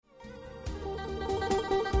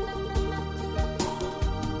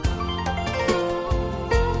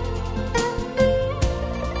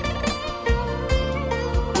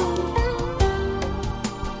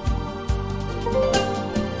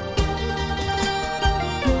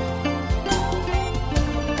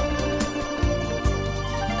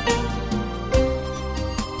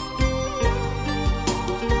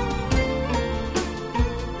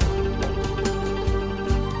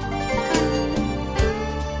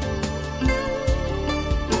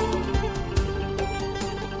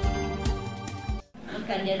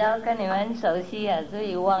感觉到跟你们很熟悉啊，所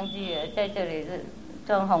以忘记了在这里是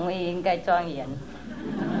装弘毅应该庄严。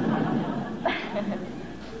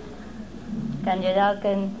感觉到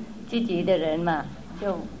跟积极的人嘛，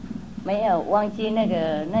就没有忘记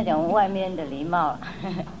那种外面的礼貌。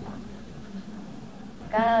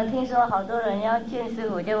刚刚听说好多人要见师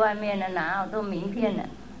傅，在外面呢拿好多名片呢，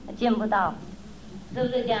见不到，是不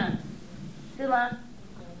是这样？是吗？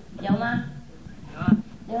有吗？有啊，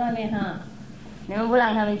在外面哈。你们不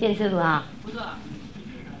让他们见师傅啊？不是啊。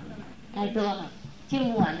太多了，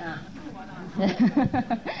见不完啊。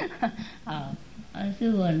好，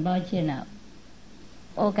师傅很抱歉了。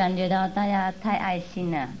我感觉到大家太爱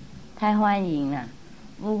心了，太欢迎了。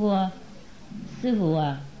不过师傅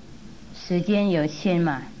啊，时间有限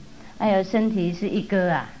嘛，还有身体是一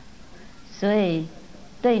个啊，所以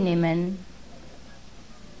对你们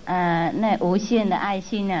那无限的爱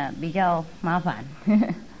心啊比较麻烦。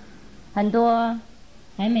很多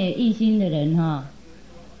还没有一心的人哈，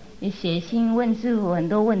你写信问师傅很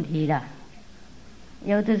多问题的，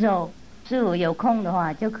有的时候师傅有空的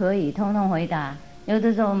话就可以通通回答。有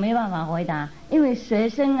的时候没办法回答，因为学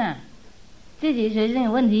生啊，自己学生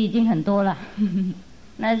的问题已经很多了。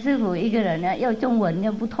那师傅一个人呢，又中文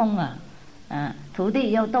又不通啊，徒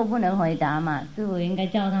弟又都不能回答嘛，师傅应该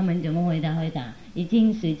教他们怎么回答。已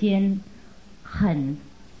经时间很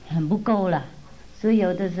不够了，所以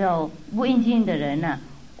有的时候不应心的人呢，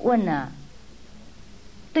问啊，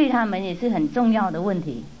对他们也是很重要的问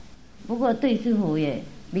题，不过对师傅也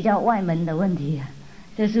比较外门的问题啊。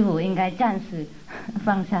这师傅应该暂时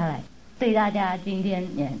放下来，对大家今天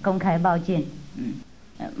也公开抱歉，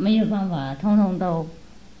没有办法，通通都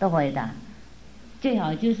回答。最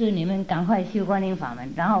好就是你们赶快修观音法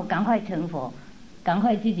门，然后赶快成佛，赶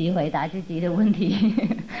快自己回答自己的问题，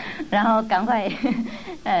然后赶快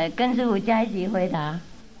跟师傅加一起回答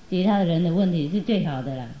其他人的问题是最好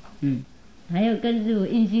的啦。还有跟师傅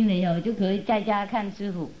印心了以后，就可以在家看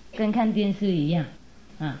师傅，跟看电视一样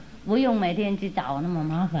啊。不用每天去找那么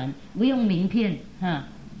麻烦，不用名片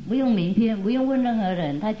不用名片，不用问任何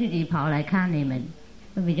人，他自己跑来看你们，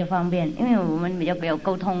会比较方便，因为我们比较有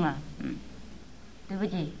沟通啊。对不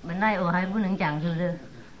起，本来我还不能讲，是不是？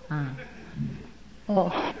好，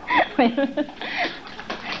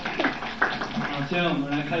现在我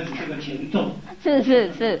们来开始这个前奏。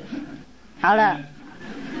是，好了。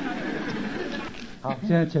好，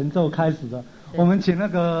现在前奏开始了。我们请那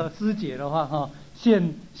个师姐的话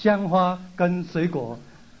献香花跟水果，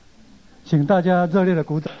请大家热烈的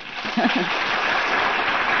鼓掌。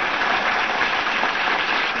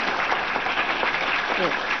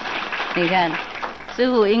你看，师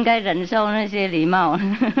父应该忍受那些礼貌。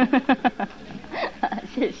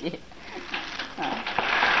谢谢。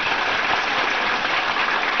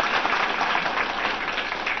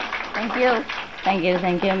Thank you,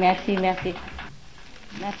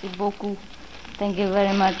 merci beaucoup, thank you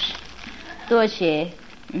very much。多谢。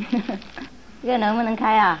这个能不能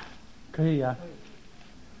开啊？可以啊。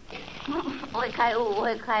我会开悟，我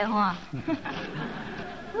会开花。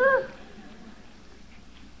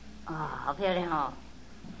好漂亮哦！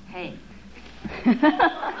嘿。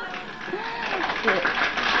是。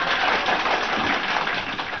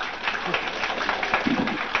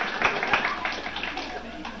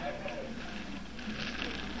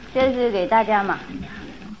这是给大家嘛，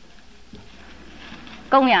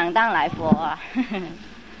供养当来佛啊，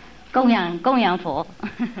供养佛，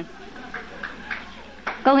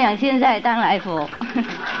供养现在当来佛。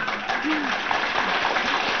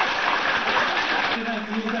现在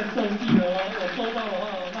师父在受记了哦，我收到的话，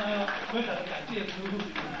那要非常感谢师父。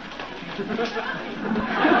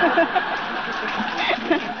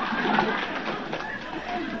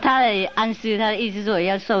他的暗示，他的意思说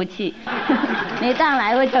要受气，你当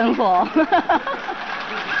来会成佛。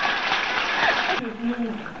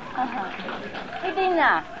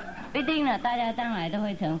一定的，大家当来都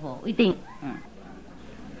会成佛，一定。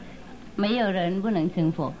没有人不能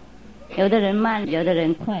成佛，有的人慢，有的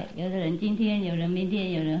人快，有的人今天，有人明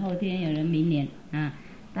天，有人后天，有人明年，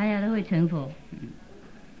大家都会成佛。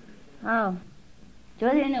好，昨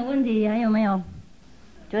天的问题还有没有？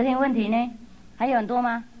昨天问题呢？还有很多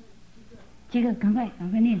吗？这个赶快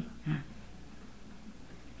念啊！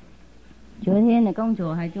昨天的工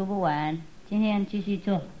作还做不完，今天继续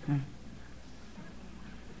做。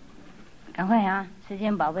赶快啊，时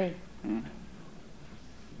间宝贝。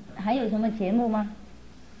还有什么节目吗？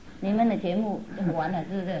你们的节目就完了，是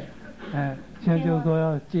不是？现在就是说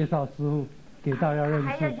要介绍师父给大家认识。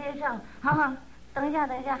还要介绍？好，等一下，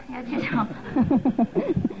要介绍。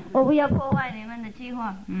我不要破坏你们的计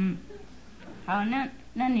划。好，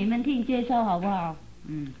那你们听介绍好不好？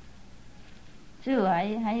师傅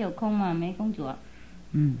还有空吗？没工作。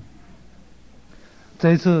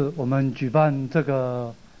这一次我们举办这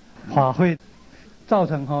个法会，造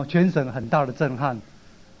成全省很大的震撼，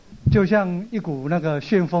就像一股那个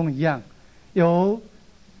旋风一样，由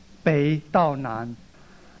北到南。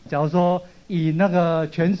假如说以那个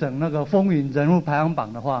全省那个风云人物排行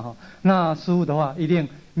榜的话那师父的话一定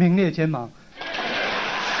名列前茅。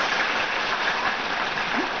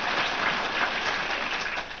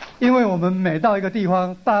因为我们每到一个地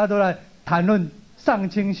方，大家都在谈论上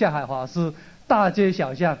清下海法师，大街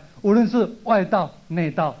小巷，无论是外道、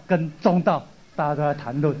内道跟中道，大家都在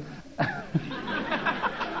谈论。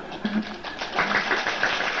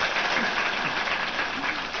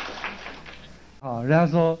人家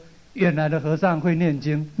说越南的和尚会念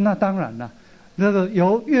经，那当然了，这个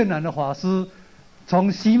由越南的法师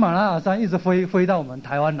从喜马拉雅山一直飞到我们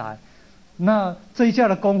台湾来，那这一下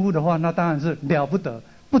的功夫的话，那当然是了不得。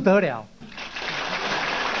不得了！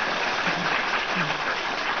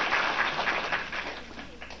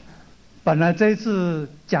本来这一次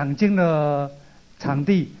讲经的场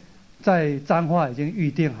地在彰化已经预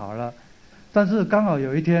定好了，但是刚好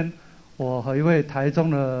有一天，我和一位台中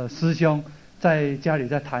的师兄在家里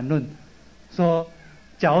在谈论，说，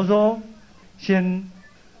假如说先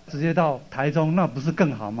直接到台中，那不是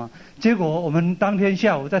更好吗？结果我们当天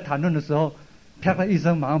下午在谈论的时候，啪的一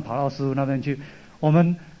声，马上跑到师父那边去。我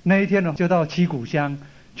们那一天呢，就到七股乡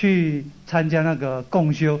去参加那个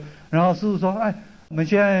共修，然后师父说：“哎，我们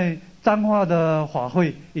现在彰化的法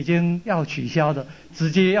会已经要取消的，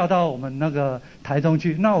直接要到我们那个台中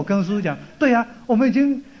去。”那我跟师父讲：“对呀，我们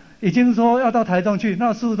已经说要到台中去。”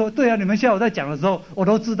那师父说：“对呀，你们下午在讲的时候，我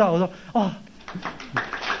都知道。”我说：“哦。”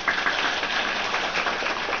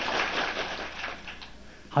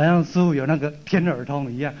好像师父有那个天耳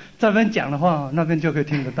通一样，在那边讲的话，那边就可以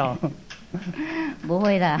听得到。不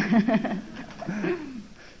会的。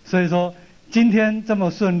所以说，今天这么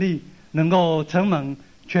顺利，能够承蒙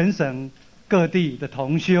全省各地的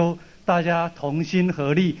同修，大家同心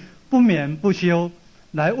合力，不眠不休，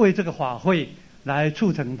来为这个法会来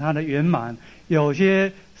促成它的圆满。有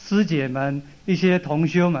些师姐们、一些同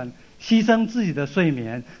修们，牺牲自己的睡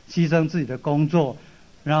眠，牺牲自己的工作，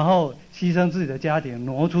然后牺牲自己的家庭，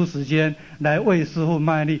挪出时间来为师父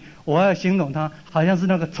卖力。我要形容他好像是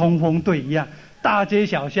那个冲锋队一样，大街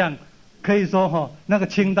小巷可以说那个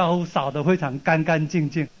清道夫扫得非常干干净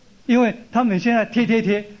净。因为他们现在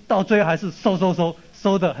贴，到最后还是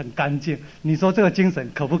收得很干净。你说这个精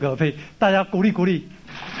神可不可佩？大家鼓励鼓励。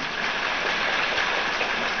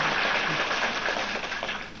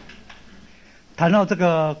谈到这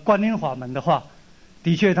个观音法门的话，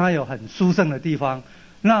的确它有很殊胜的地方。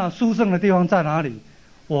那殊胜的地方在哪里？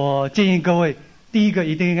我建议各位，第一个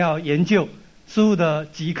一定要研究师父的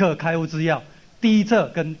即刻开悟之要第一册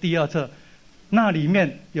跟第二册，那里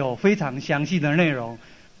面有非常详细的内容，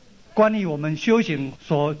关于我们修行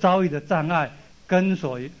所遭遇的障碍跟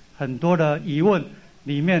很多的疑问，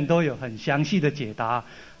里面都有很详细的解答。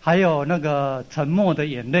还有那个沉默的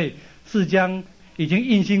眼泪，是将已经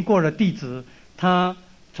印心过的弟子，他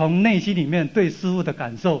从内心里面对师父的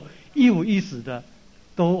感受一五一十的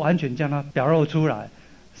都完全将它表露出来，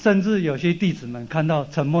甚至有些弟子们看到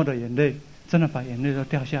沉默的眼泪，真的把眼泪都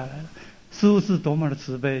掉下来了。师父是多么的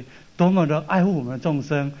慈悲，多么的爱护我们的众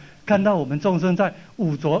生，看到我们众生在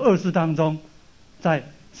五浊恶世当中，在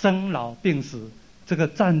生老病死这个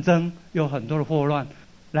战争有很多的祸乱，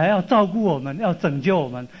来要照顾我们，要拯救我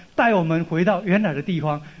们，带我们回到原来的地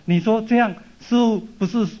方。你说这样师父不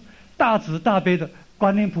是大慈大悲的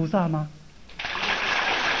观音菩萨吗？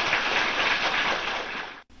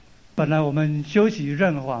本来我们修习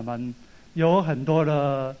任何法门，有很多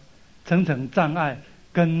的层层障碍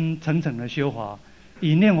跟层层的修法。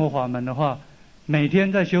以念佛法门的话，每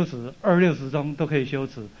天在修持260钟都可以修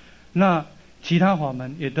持。那其他法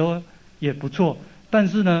门也不错，但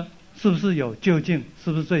是呢，是不是有究竟？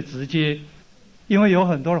是不是最直接？因为有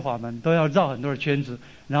很多的法门都要绕很多的圈子，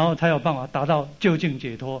然后才有办法达到究竟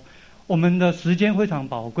解脱。我们的时间非常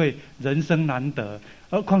宝贵，人生难得，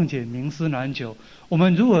而况且名师难求。我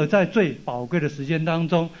们如何在最宝贵的时间当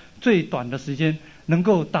中，最短的时间，能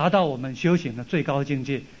够达到我们修行的最高境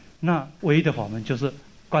界？那唯一的法门就是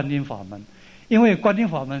观音法门。因为观音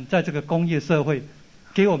法门在这个工业社会，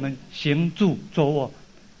给我们行住坐卧，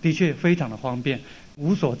的确非常的方便，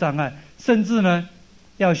无所障碍。甚至呢，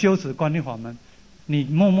要修持观音法门，你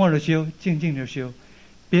默默的修，静静的修，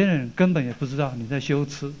别人根本也不知道你在修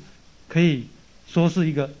持。可以说是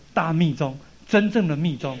一个大密宗，真正的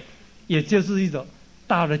密宗，也就是一种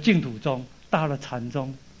大的净土宗、大的禅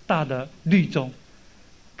宗、大的律宗，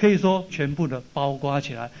可以说全部的包括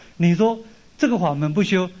起来。你说这个法门不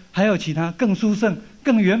修，还有其他更殊胜、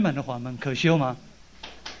更圆满的法门可修吗？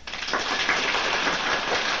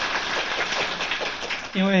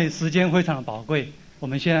因为时间非常的宝贵，我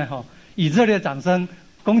们现在以热烈掌声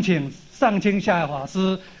恭请上清下海法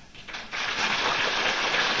师。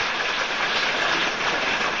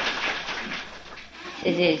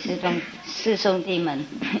谢谢师兄弟们。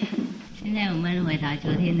现在我们回答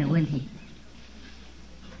昨天的问题。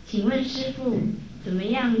请问师父，怎么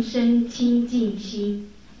样生清净心？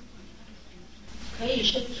可以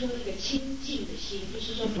生出那个清净的心，就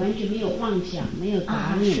是说完全没有妄想，没有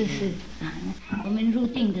杂念。是我们入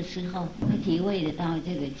定的时候会体会得到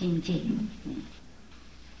这个境界。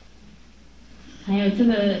还有这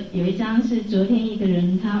个有一张是昨天一个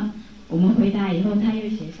人我们回答以后，他又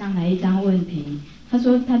写上来一张问题。他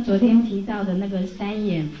说他昨天提到的那个三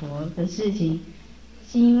眼佛的事情，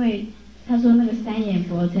是因为他说那个三眼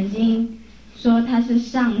佛曾经说他是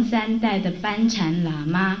上3代的班禅喇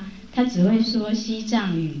嘛，他只会说西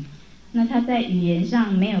藏语，那他在语言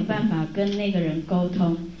上没有办法跟那个人沟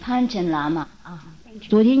通。班禅喇嘛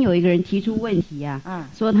昨天有一个人提出问题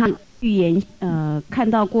说他预言看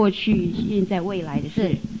到过去、现在、未来的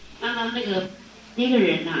事。那个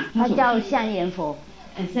人他叫三眼佛。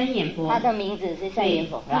三眼佛，他的名字是三眼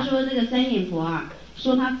佛。他说这个三眼佛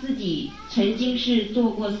说他自己曾经是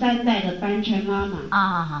做过3代的班禅妈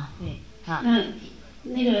妈。对。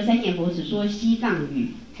那个三眼佛只说西藏语，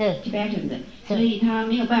是 Tibetan 的，所以他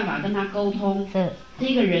没有办法跟他沟通。是。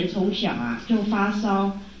这个人从小就发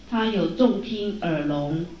烧，他有重听耳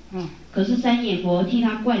聋。可是三眼佛替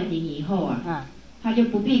他灌顶以后他就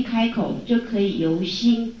不必开口，就可以由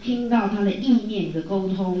心听到他的意念的沟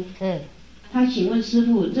通。是。他请问师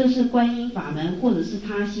父，这是观音法门，或者是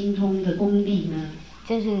他心通的功力呢？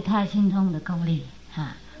这是他心通的功力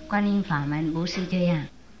观音法门不是这样，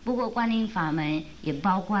不过观音法门也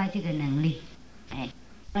包括这个能力。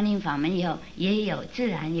观音法门也有自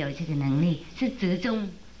然有这个能力，是集中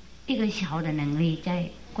一个小的能力在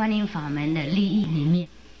观音法门的利益里面。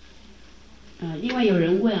另外有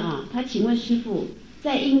人问他请问师父，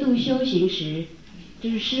在印度修行时，就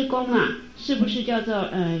是施工是不是叫做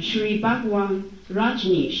Sri Bhagwan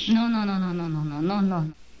Rajneesh？ No，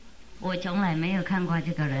 我从来没有看过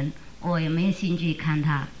这个人，我也没有兴趣看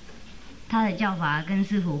他。他的教法跟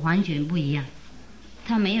师父完全不一样，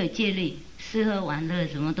他没有戒律，吃喝玩乐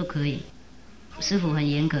什么都可以。师父很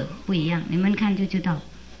严格，不一样，你们看就知道。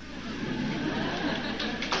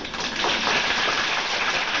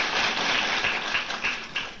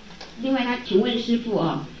另外他请问师父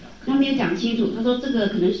他没有讲清楚，他说这个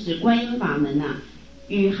可能是指观音法门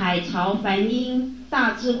与海潮梵音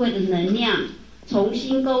大智慧的能量重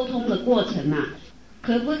新沟通的过程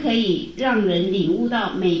可不可以让人领悟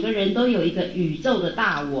到每个人都有一个宇宙的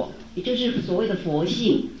大我，也就是所谓的佛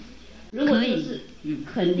性？如果这是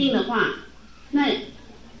肯定的话，那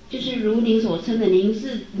就是如您所称的，您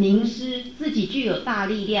师自己具有大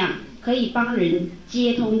力量，可以帮人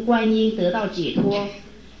接通观音，得到解脱。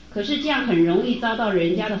可是这样很容易遭到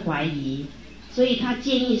人家的怀疑，所以他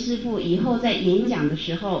建议师父以后在演讲的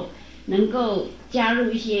时候能够加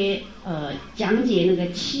入一些讲解那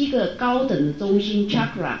个7个高等的中心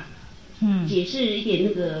chakra，解释一点那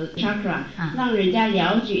个 chakra，让人家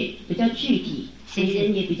了解比较具体，别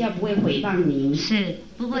人也比较不会诽谤您。是，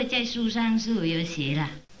不过在书上是有写了，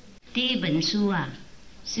第一本书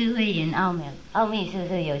是慧眼奥妙，奥秘是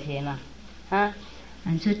不是有写嘛？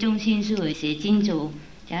说中心是有写清楚。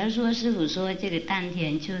假如说师父说这个丹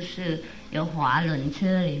田就是有滑轮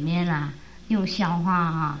车里面用消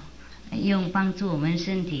化用帮助我们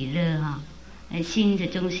身体热心的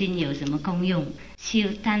中心有什么功用？修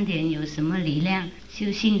丹田有什么力量？修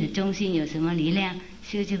心的中心有什么力量？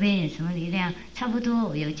修这边有什么力量？差不多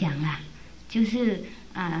我有讲了，就是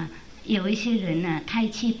有一些人太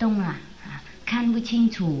激动了看不清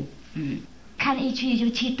楚，看一句就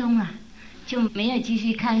激动了，就没有继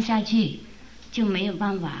续看下去。就没有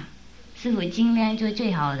办法，师父尽量做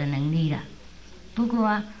最好的能力了。不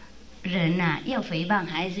过人要诽谤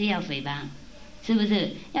还是要诽谤，是不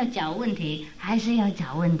是？要找问题还是要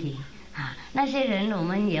找问题那些人我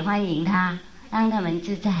们也欢迎他，让他们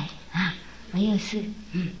自在没有事。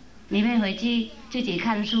你们回去自己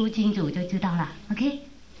看书清楚就知道了。OK。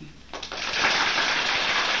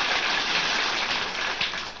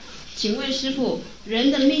请问师父，人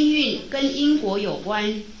的命运跟因果有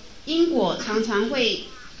关，因果常常会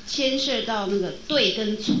牵涉到那个对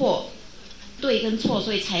跟错，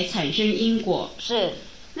所以才产生因果。是。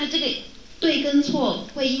那这个对跟错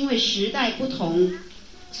会因为时代不同，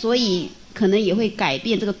所以可能也会改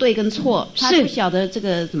变这个对跟错。他不晓得这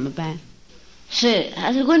个怎么办？是，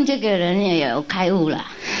还是问这个人也有开悟了。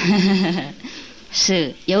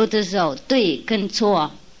是有的时候对跟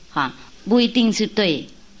错啊，不一定是对，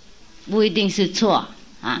不一定是错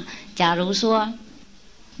啊。假如说，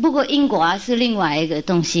不过因果是另外一个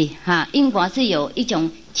东西哈，因果是有一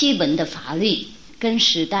种基本的法律，跟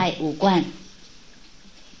时代无关。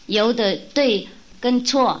有的对跟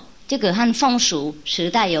错，这个和风俗时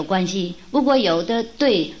代有关系。不过有的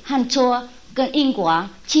对和错跟因果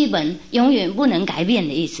基本永远不能改变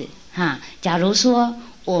的意思哈。假如说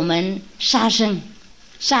我们杀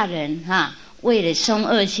人哈，为了生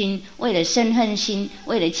恶心，为了生恨心，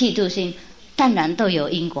为了嫉妒心，当然都有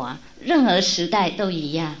因果，任何时代都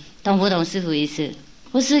一样，懂不懂师父意思？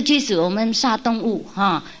不是即使我们杀动物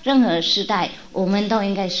哈，任何时代我们都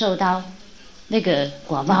应该受到那个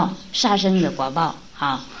果报，杀生的果报。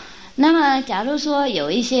好，那么假如说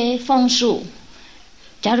有一些风俗，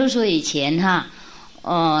假如说以前哈，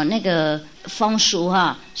那个风俗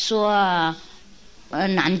哈，说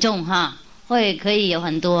男众哈可以有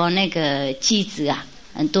很多那个妻子啊，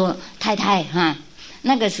很多太太哈，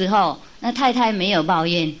那个时候那太太没有抱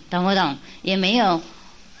怨，懂不懂？也没有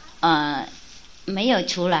没有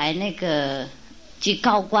出来那个去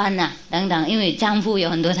告官啊等等，因为丈夫有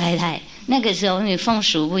很多太太，那个时候因为风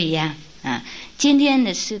俗不一样啊。今天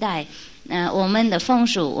的时代，我们的风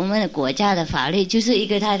俗，我们的国家的法律就是一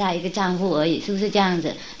个太太一个丈夫而已，是不是这样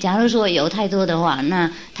子？假如说有太多的话，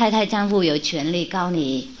那太太丈夫有权利告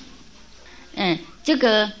你。这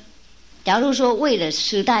个假如说为了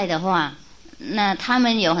时代的话，那他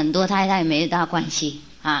们有很多太太没大关系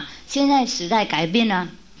啊。现在时代改变了，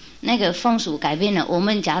那个风俗改变了，我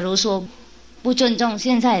们假如说不尊重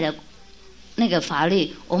现在的那个法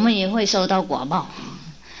律，我们也会受到果报。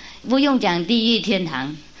不用讲地狱天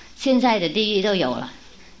堂，现在的地狱都有了。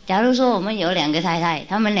假如说我们有2个太太，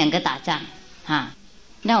他们2个打仗啊，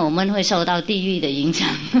那我们会受到地狱的影响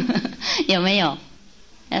有没有？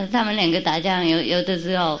他们2个打仗，有的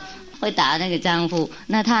时候会打那个丈夫，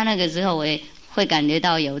那他那个时候会感觉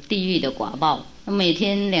到有地狱的果报。每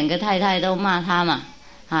天2个太太都骂他嘛，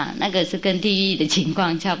啊，那个是跟地狱的情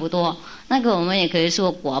况差不多。那个我们也可以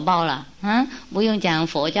说果报了啊，不用讲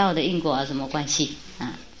佛教的因果有什么关系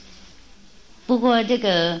啊。不过这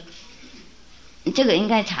个应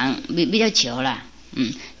该比较久了，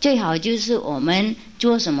最好就是我们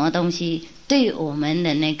做什么东西，对我们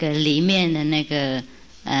的那个里面的那个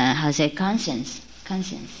how say conscience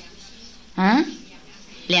啊，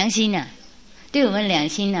良心啊，对我们良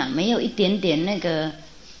心啊，没有一点点那个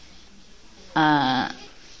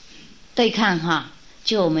对抗哈，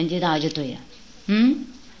就我们知道就对了。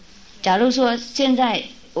假如说现在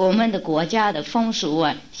我们的国家的风俗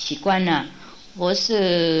啊、习惯啊，或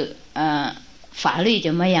是法律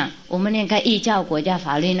怎么样，我们应该依照国家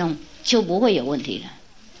法律弄，就不会有问题了，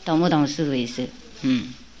懂不懂师父意思？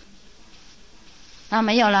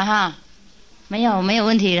没有了哈，没有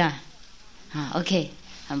问题了，好 ，OK，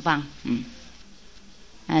 很棒，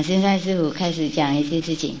现在师父开始讲一些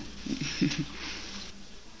事情。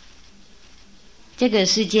这个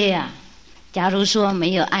世界啊，假如说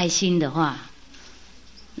没有爱心的话，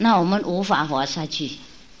那我们无法活下去。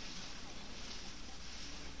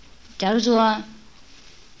假如说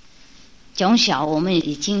从小我们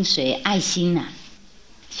已经学爱心了，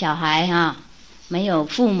小孩没有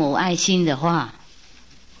父母爱心的话，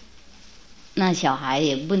那小孩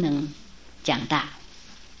也不能长大。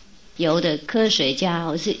有的科学家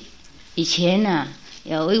或是以前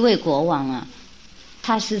有一位国王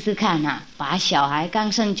他试试看把小孩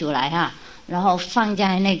刚生出来然后放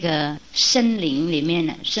在那个森林里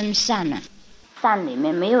面深山山里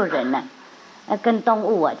面没有人跟动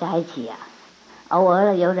物在一起偶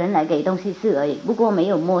尔有人来给东西吃而已，不过没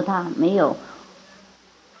有摸它，没有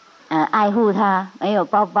爱护它，没有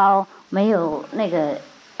抱抱，没有那个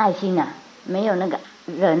爱心没有那个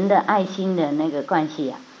人的爱心的那个关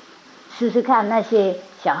系试试看那些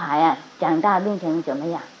小孩长大变成怎么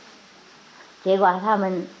样？结果他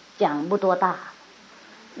们长不多大，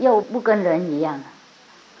又不跟人一样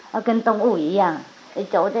跟动物一样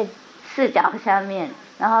走在4脚下面，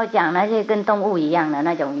然后讲那些跟动物一样的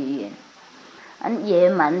那种语言，很野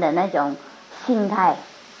蛮的那种心态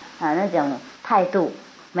那种态度，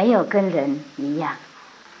没有跟人一样。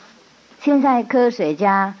现在科学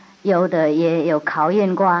家有的也有考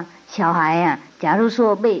验过小孩假如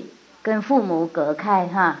说被跟父母隔开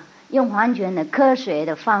用完全的科学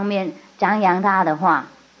的方面张扬他的话，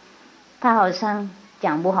他好像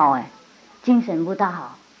讲不好精神不大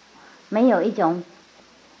好，没有一种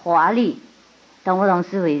华丽，懂不懂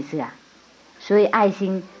师父意思所以爱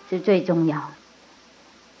心是最重要，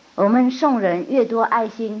我们送人越多爱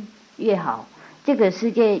心越好。这个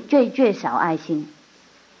世界最少爱心，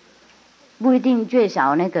不一定最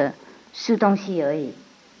少那个吃东西而已。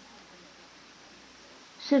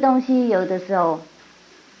吃东西有的时候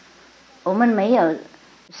我们没有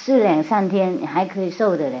吃2-3天还可以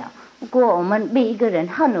受得了，不过我们被一个人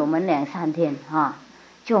恨我们2-3天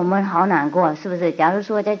就我们好难过，是不是？假如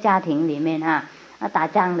说在家庭里面打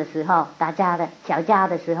仗的时候，打架的小架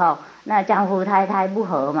的时候，那丈夫太太不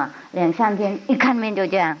和嘛，2-3天一看面就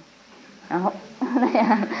这样，然后那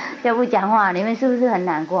样就不讲话，你们是不是很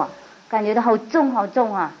难过？感觉到好重好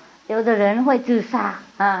重啊！有的人会自杀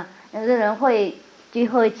有的人会去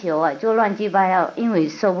喝酒就乱七八糟，因为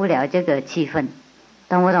受不了这个气氛，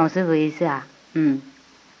懂不懂师父意思啊？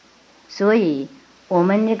所以我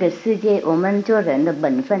们这个世界，我们做人的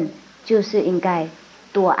本分就是应该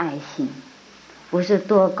多爱心，不是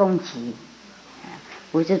多攻击，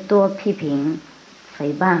不是多批评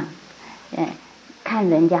诽谤看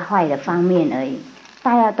人家坏的方面而已。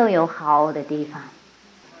大家都有好的地方，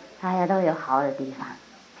大家都有好的地方。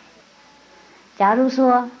假如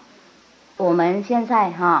说我们现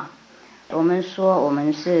在我们说我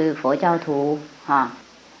们是佛教徒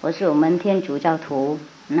或是我们天主教徒，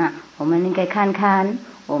那我们应该看看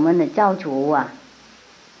我们的教主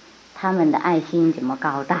他们的爱心怎么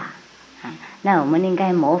高大那我们应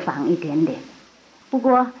该模仿一点点。不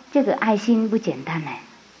过这个爱心不简单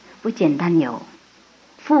不简单有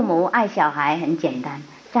父母爱小孩很简单，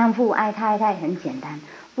丈夫爱太太很简单，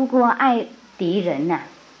不过爱敌人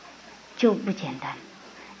就不简单。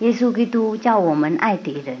耶稣基督叫我们爱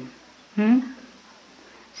敌人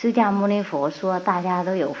释迦牟尼佛说大家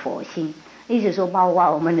都有佛心，意思说包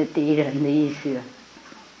括我们的敌人的意思。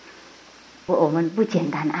我们不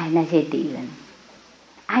简单爱那些敌人，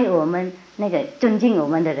爱我们那个尊敬我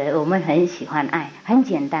们的人，我们很喜欢爱，很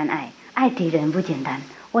简单爱敌人不简单。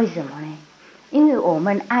为什么呢？因为我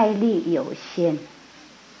们爱力有限，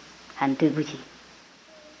很对不起。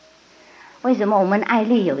为什么我们爱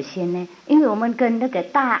力有限呢？因为我们跟那个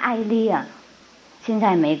大爱力现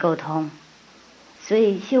在没沟通，所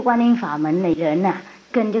以修观音法门的人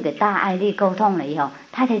跟这个大爱力沟通了以后，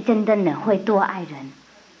他才真正的会多爱人。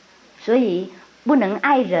所以不能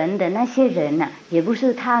爱人的那些人也不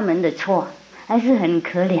是他们的错，而是很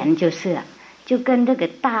可怜就是了，就跟这个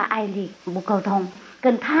大爱力不沟通，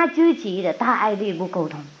跟他自己的大爱力不沟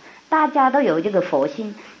通。大家都有这个佛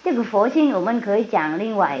心，这个佛心我们可以讲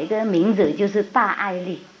另外一个名字就是大爱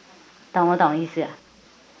力，懂我懂意思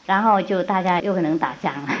然后就大家有可能打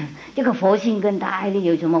仗这个佛心跟大爱力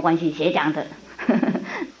有什么关系？谁讲的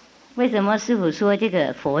为什么师父说这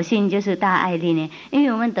个佛心就是大爱力呢？因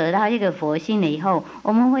为我们得到这个佛心了以后，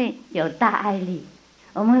我们会有大爱力，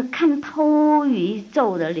我们会看透宇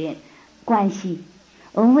宙的关系，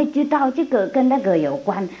我们会知道这个跟那个有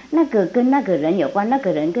关，那个跟那个人有关，那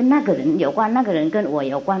个人跟那个人有关，那个人跟我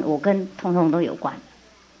有关，我跟通通都有关，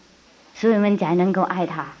所以我们才能够爱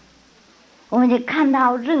他。我们就看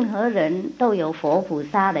到任何人都有佛菩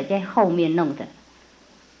萨的在后面弄的，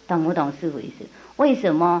懂不懂师父意思？为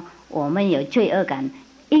什么我们有罪恶感？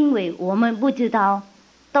因为我们不知道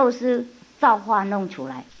都是造化弄出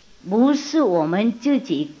来，不是我们自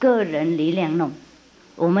己个人力量弄，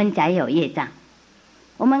我们才有业障。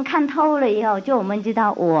我们看透了以后，就我们知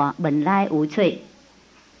道我本来无罪。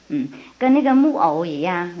跟那个木偶一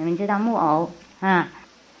样，你们知道木偶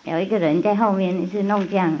有一个人在后面是弄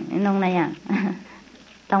这样弄那样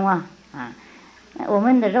懂吗？我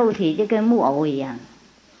们的肉体就跟木偶一样，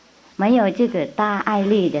没有这个大爱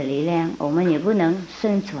力的力量，我们也不能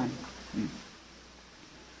生存。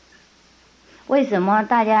为什么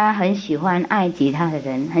大家很喜欢爱其他的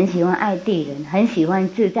人，很喜欢爱敌人，很喜欢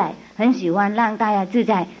自在，很喜欢让大家自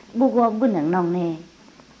在，不过不能弄呢？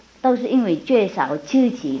都是因为缺少自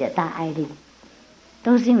己的大爱力，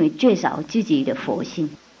都是因为缺少自己的佛性，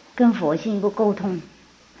跟佛性不沟通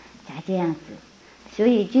才这样子。所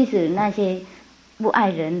以即使那些不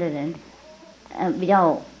爱人的人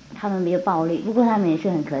他们比较暴力，不过他们也是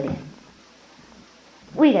很可怜。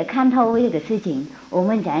为了看透这个事情，我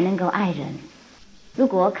们才能够爱人。如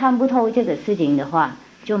果看不透这个事情的话，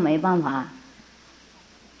就没办法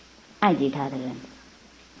爱其他的人。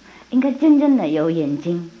应该真正的有眼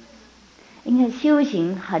睛，应该修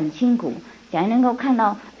行很辛苦，才能够看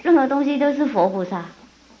到任何东西都是佛菩萨，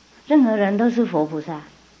任何人都是佛菩萨。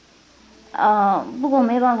不过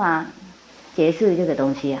没办法解释这个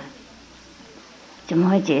东西怎么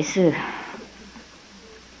会解释？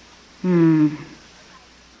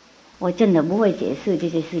我真的不会解释这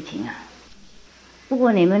些事情不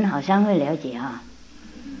过你们好像会了解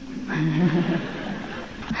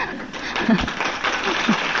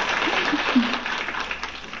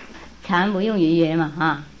禅不用预约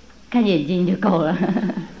嘛看眼睛就够了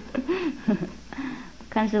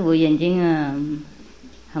看师父眼睛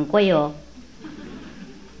很贵哦。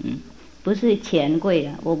不是钱贵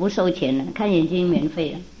啊，我不收钱了，看眼睛免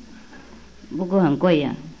费啊，不过很贵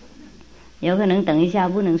啊，有可能等一下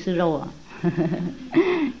不能吃肉啊，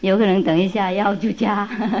有可能等一下要出家，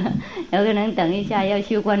有可能等一下要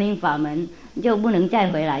修观音法门，就不能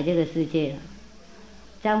再回来这个世界了。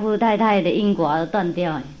丈夫太太的因果都断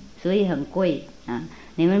掉，所以很贵啊。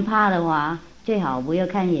你们怕的话，最好不要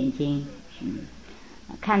看眼睛，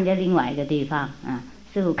看在另外一个地方啊。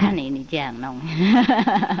师父看你这样弄。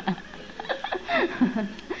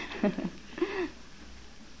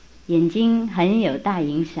眼睛很有大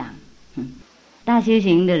影响，大修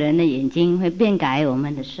行的人的眼睛会变改我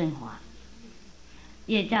们的生活，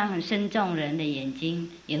业障很深重人的眼睛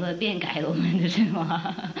也会变改我们的生活。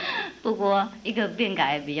不过一个变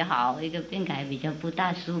改比较好，一个变改比较不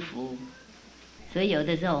大舒服。所以有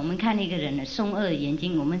的时候我们看一个人的凶恶的眼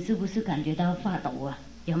睛，我们是不是感觉到发抖啊？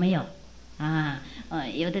有没有啊？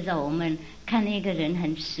有的时候我们看那个人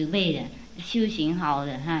很慈悲的修行好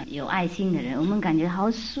的哈，有爱心的人，我们感觉好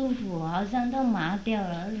舒服，好像都麻掉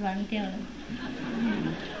了，软掉了。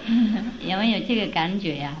有没有这个感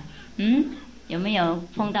觉呀？有没有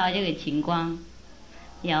碰到这个情况？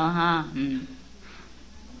有哈，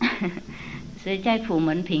所以在普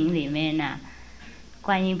门品里面呢，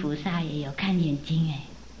观音菩萨也有看眼睛哎，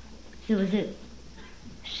是不是？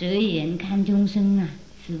十眼看众生啊，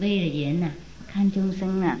慈悲的眼啊，看众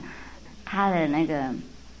生啊，他的那个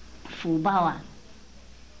福报啊，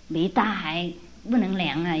比大海不能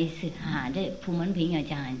量啊，意思啊，这普门品有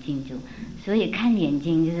讲很清楚。所以看眼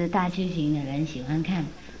睛就是大修行的人喜欢看，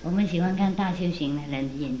我们喜欢看大修行的人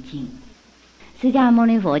的眼睛。释迦牟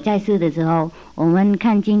尼佛在世的时候，我们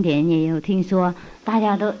看经典也有听说，大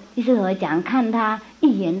家都一直会讲，看他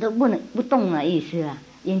一眼都不动了，意思啊，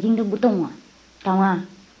眼睛都不动啊，懂吗？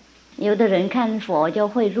有的人看佛就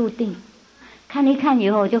会入定，看一看以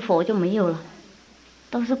后就佛就没有了，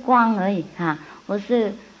都是光而已啊。或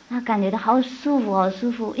是他感觉到好舒服，好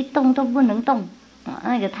舒服，一动都不能动，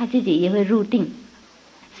那个他自己也会入定。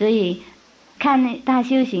所以看大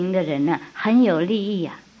修行的人呢，很有利益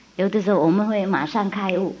啊。有的时候我们会马上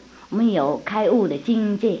开悟，我们有开悟的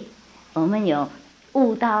境界，我们有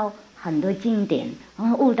悟到很多经典，我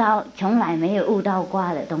们悟到从来没有悟到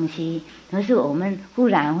过的东西，可是我们忽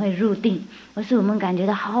然会入定，可是我们感觉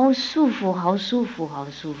到好舒服，好舒服，好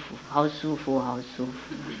舒服，好舒服，好舒服，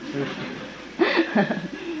舒服。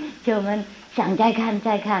就我们想再看，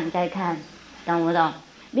再看，再看，懂不懂？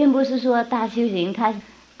并不是说大修行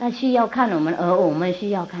他需要看我们，而我们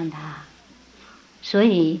需要看他。所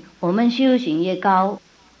以我们修行越高，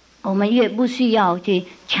我们越不需要去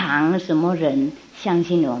强什么人相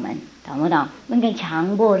信我们，懂不懂？不应该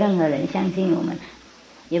强迫任何人相信我们，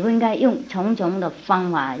也不应该用重重的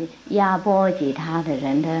方法压迫其他的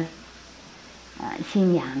人的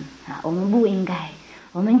信仰啊！我们不应该，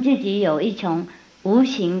我们自己有一种无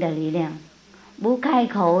形的力量，不开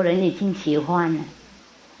口人已经喜欢了，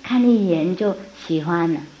看一眼就喜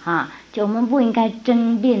欢了啊！就我们不应该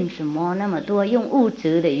争辩什么那么多，用物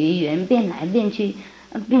质的语言变来变去，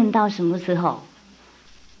变到什么时候？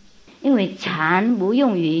因为禅不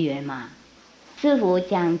用语言嘛。师父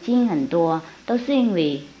讲经很多，都是因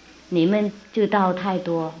为你们知道太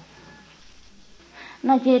多，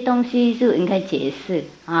那些东西是应该解释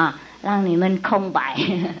啊，让你们空白，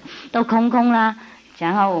都空啦。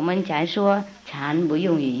然后我们才说禅不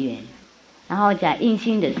用语言。然后在印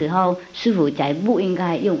心的时候，师父才不应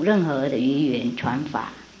该用任何的语言传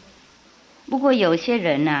法。不过有些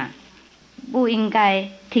人啊，不应该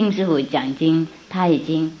听师父讲经，他已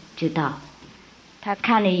经知道，他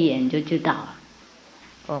看了一眼就知道了。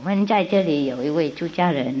我们在这里有一位出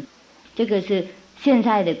家人，这个是现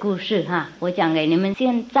在的故事哈，我讲给你们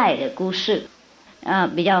现在的故事，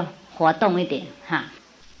比较活动一点哈。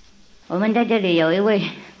我们在这里有一位，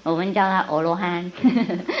我们叫他阿罗汉，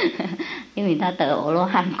因为他得阿罗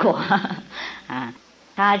汉果啊，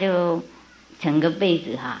他就整个辈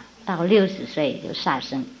子哈，到60岁就杀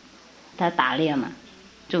生，他打猎嘛，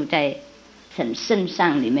住在很深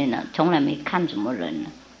山里面呢，从来没看什么人呢，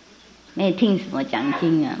没听什么讲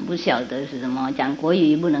经啊，不晓得是什么，讲国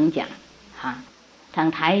语不能讲哈，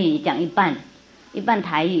讲台语讲一半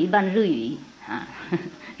台语一半日语啊，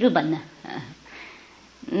日本的。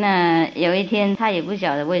那有一天他也不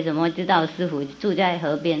晓得为什么知道师父住在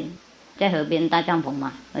河边，在河边搭帐篷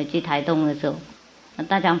嘛，我去台东的时候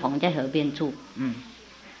搭帐篷在河边住，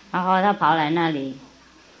然后他跑来那里，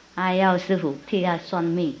要师父替他算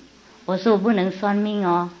命。我说我不能算命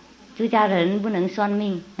哦，出家人不能算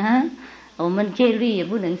命啊，我们戒律也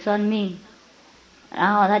不能算命。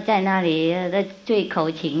然后他在那里他最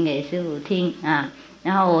口琴给师父听啊，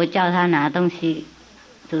然后我叫他拿东西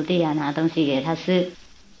徒弟啊拿东西给他吃，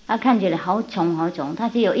他看起来好穷好穷，他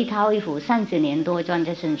只有一套衣服，30年多穿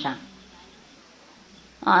在身上，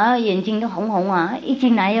啊，眼睛都红红啊，一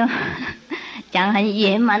进来又讲很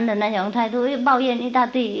野蛮的那种态度，又抱怨一大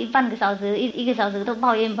堆，半个小时一个小时都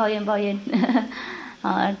抱怨，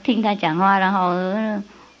啊，听他讲话，然后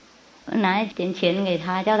拿一点钱给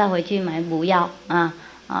他，叫他回去买补药啊，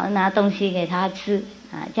拿东西给他吃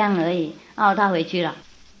啊，这样而已，然后他回去了。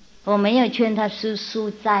我没有劝他吃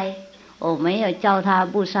素斋，我没有叫他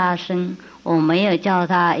不杀生，我没有叫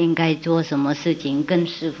他应该做什么事情跟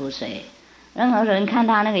师父学。任何人看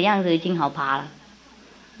他那个样子已经好怕了，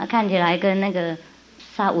他看起来跟那个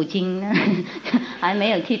杀五经还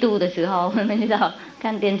没有剃度的时候，你知道，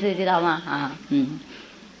看电视知道吗？啊，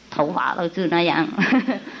头发都是那样，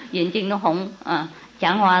眼睛都红啊，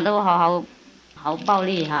讲话都好暴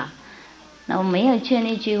力哈。那我没有劝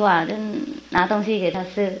一句话，就拿东西给他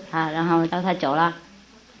吃啊，然后叫他走了。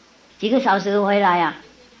几个小时回来啊，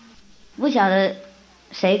不晓得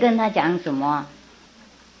谁跟他讲什么啊。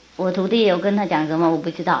我徒弟有跟他讲什么我不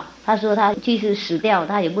知道，他说他即使死掉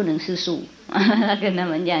他也不能吃素，他跟他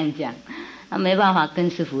们这样讲，他没办法跟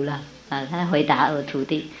师父了啊。他回答我徒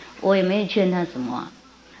弟，我也没有劝他什么啊。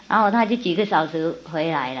然后他就几个小时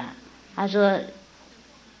回来了，他说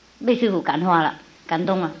被师父感化了，感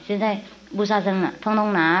动了，现在不杀生了，通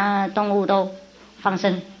通拿动物都放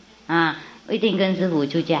生啊，一定跟师父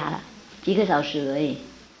出家了，几个小时而已，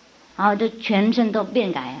然后就全身都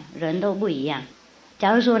变改，人都不一样。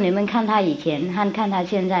假如说你们看他以前和看他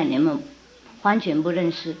现在，你们完全不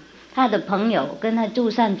认识。他的朋友跟他住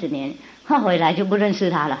30年，他回来就不认识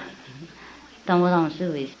他了，懂不懂？是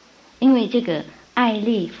不是？因为这个爱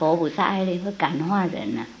力，佛菩萨爱力会感化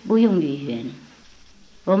人啊，不用语言。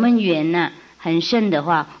我们缘啊很深的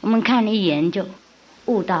话，我们看一眼就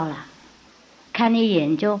悟到了，看一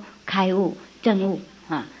眼就开悟证悟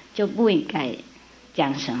啊，就不应该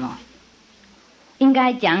讲什么。应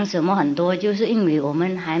该讲什么很多，就是因为我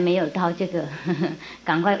们还没有到这个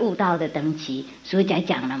赶快悟道的等级，所以才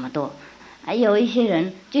讲那么多。还有一些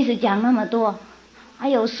人即使讲那么多，还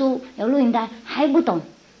有书有录音带还不懂，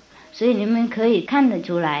所以你们可以看得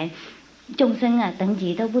出来，众生啊等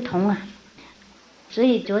级都不同啊。所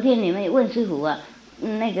以昨天你们也问师父啊，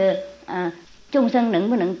那个众生能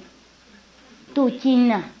不能度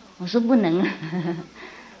尽啊？我说不能啊。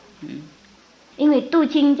因为度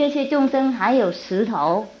尽这些众生，还有石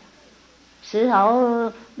头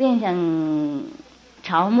变成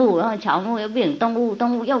草木，然后草木又变成动物，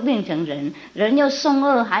动物又变成人，人又送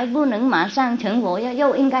恶，还不能马上成佛，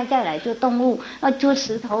又应该再来做动物，要做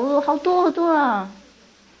石头，好多啊。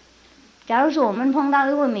假如说我们碰到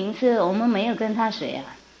一位名师，我们没有跟他学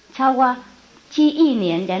啊，超过7亿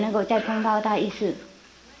年才能够再碰到他一次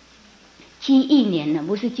，7亿年呢，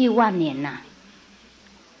不是7万年呐。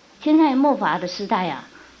现在末法的时代啊，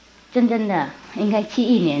真的应该7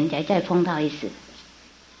亿年才再碰到一次，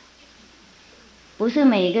不是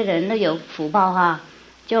每一个人都有福报哈，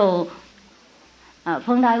就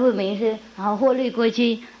碰到一位名师，然后获利过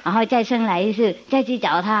去，然后再生来一次，再去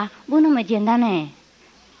找他，不那么简单呢。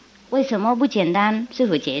为什么不简单？师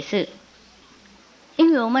父解释，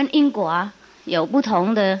因为我们因果啊有不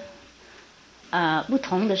同的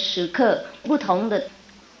时刻，不同的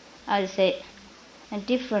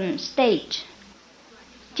different stage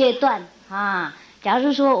阶段啊。假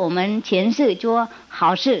如说我们前世做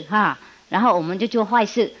好事哈，然后我们就做坏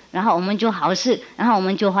事，然后我们做好事，然后我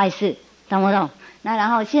们做坏事，懂不懂？那然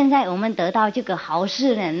后现在我们得到这个好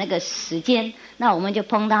事的那个时间，那我们就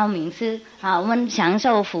碰到名师啊，我们享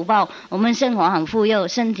受福报，我们生活很富有，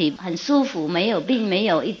身体很舒服，没有病，没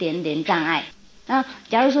有一点点障碍。那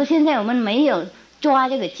假如说现在我们没有抓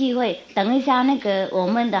这个机会，等一下那个我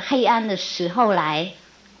们的黑暗的时候来，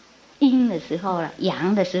阴的时候了，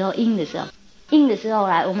阳的时候，阴的时候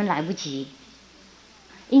来，我们来不及。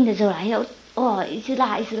阴的时候来又一直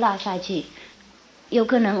拉下去，有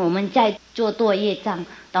可能我们在做多业障，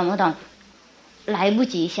懂不懂？来不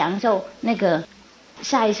及享受那个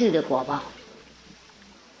下一次的果报。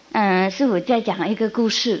师父在讲一个故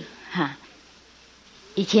事哈。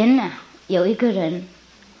以前呢，有一个人，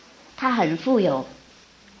他很富有，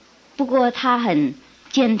不过他很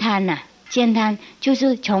悭贪呐。悭贪就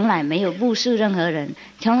是从来没有布施任何人，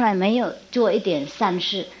从来没有做一点善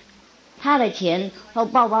事。他的钱都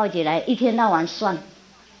抱起来，一天到晚算。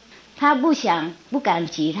他不敢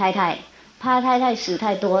娶太太，怕太太死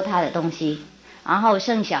太多他的东西，然后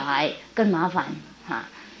生小孩更麻烦哈。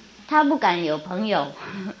他不敢有朋友，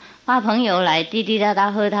怕朋友来滴滴答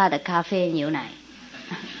答喝他的咖啡牛奶。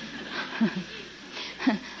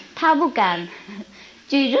他不敢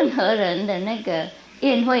去任何人的那个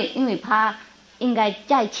宴会，因为怕应该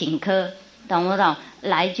再请客，懂不懂？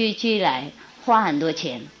来去来花很多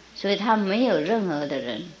钱，所以他没有任何的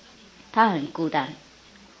人，他很孤单。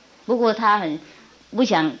不过他很不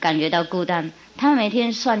想感觉到孤单，他每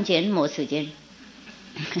天算钱抹时间。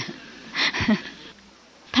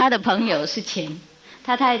他的朋友是钱，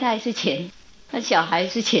他太太是钱，他小孩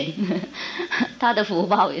是钱，他的福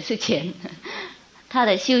报也是钱，他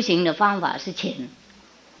的修行的方法是钱。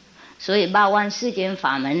所以8万4千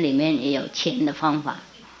法门里面也有钱的方法，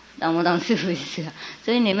懂不懂师父意思？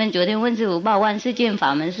所以你们昨天问师父8万4千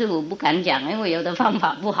法门，师父不敢讲，因为有的方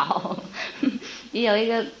法不好。也有一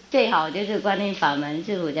个最好就是观音法门，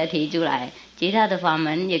师父才提出来，其他的法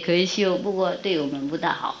门也可以修，不过对我们不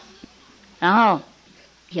大好。然后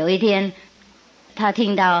有一天他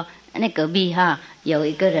听到那隔壁有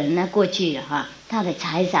一个人过去了他的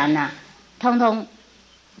财产通通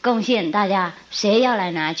贡献，大家谁要来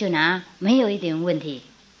拿就拿，没有一点问题。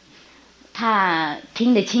他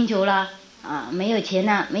听得清楚了没有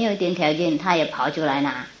钱没有一点条件，他也跑出来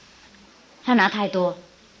拿。他拿太多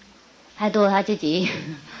他自己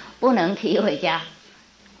不能提回家，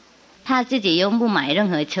他自己又不买任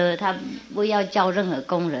何车，他不要叫任何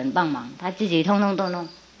工人帮忙，他自己通通都弄。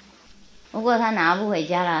不过他拿不回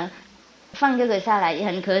家了，放这个下来也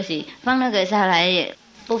很可惜，放那个下来也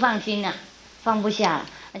不放心放不下，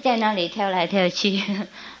在那里跳来跳去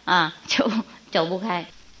就走不开。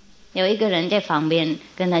有一个人在旁边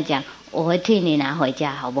跟他讲，我会替你拿回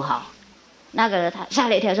家好不好？那个人他吓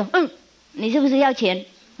了一跳说，你是不是要钱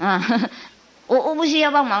我不需要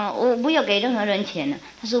帮忙，我不要给任何人钱了。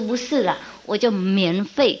他说不是啦，我就免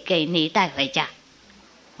费给你带回家。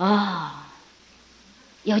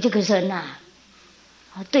有这个人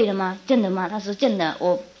对了吗？真的吗？他说真的，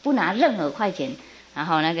我不拿任何块钱。然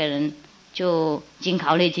后那个人就经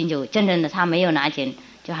考虑清楚，真的他没有拿钱，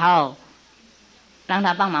就好让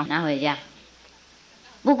他帮忙拿回家。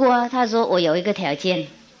不过他说我有一个条件，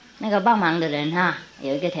那个帮忙的人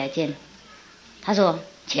有一个条件。他说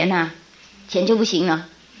钱钱就不行了。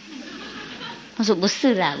他说不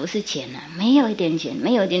是啦，不是钱没有一点钱，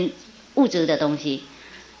没有一点物质的东西。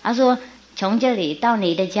他说从这里到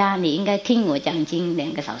你的家，你应该听我讲经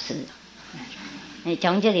2个小时。你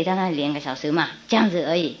从这里到那里2个小时嘛，这样子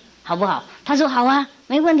而已，好不好？他说好啊，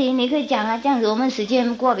没问题，你可以讲这样子我们时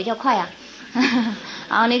间过比较快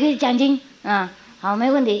好，你可以讲经好，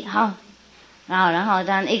没问题，好。然后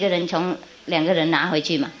让一个人从2个人拿回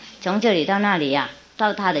去嘛，从这里到那里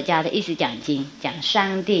到他的家的一直讲经，讲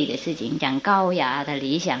上帝的事情，讲高雅的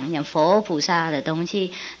理想，讲佛菩萨的东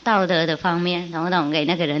西，道德的方面，懂不懂？给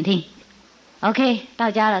那个人听。OK， 到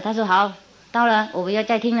家了，他说好，到了，我不要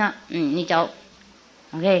再听了，你走。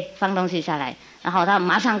OK， 放东西下来，然后他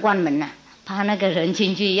马上关门怕那个人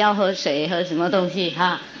进去要喝水喝什么东西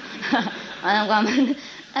马上关门。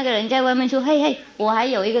那个人在外面说，嘿，我还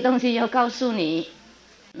有一个东西要告诉你。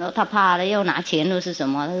然后他怕了，又拿钱又是什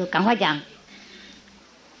么？他说赶快讲。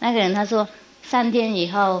那个人他说3天以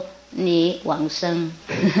后你往生。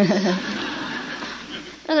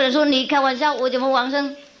那个人说你开玩笑，我怎么往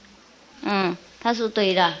生？他说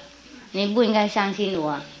对了，你不应该相信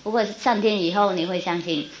我，不过3天以后你会相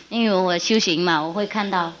信，因为我修行嘛，我会看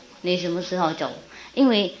到你什么时候走。因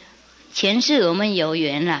为前世我们有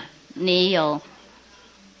缘了，你有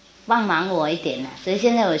帮忙我一点了，所以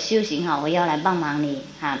现在我修行我要来帮忙你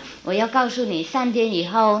我要告诉你3天以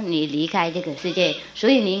后你离开这个世界，所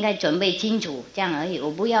以你应该准备清楚，这样而已，我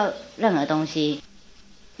不要任何东西。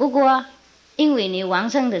不过因为你往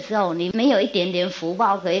生的时候你没有一点点福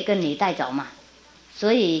报可以跟你带走嘛，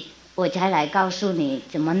所以我才来告诉你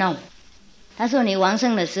怎么弄。他说你往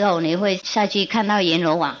生的时候你会下去看到阎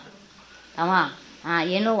罗王，懂吗？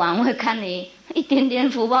阎罗王会看你一点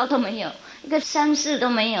点福报都没有，一个善事都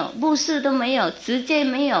没有，布施都没有，直接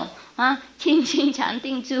没有清净禅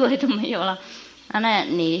定智慧都没有了那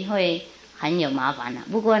你会很有麻烦了。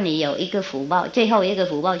不过你有一个福报，最后一个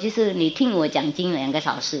福报就是你听我讲经2个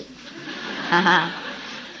小时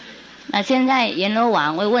那现在阎罗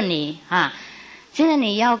王会问你现在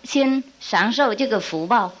你要先享受这个福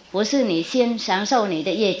报，不是你先享受你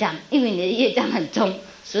的业障，因为你的业障很重，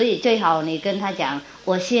所以最好你跟他讲，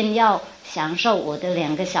我先要享受我的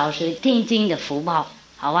2个小时听经的福报，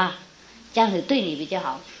好吧？这样子对你比较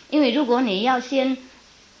好。因为如果你要先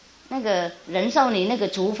那个忍受你那个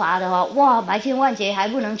处罚的话，哇，百千万劫还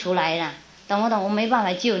不能出来了，懂不懂？我没办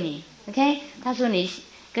法救你 ，OK？ 他说你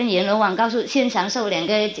跟阎罗王告诉，先享受2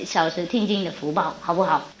个小时听经的福报，好不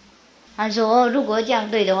好？他说如果这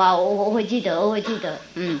样对的话，我会记得，我会记得。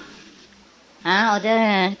我就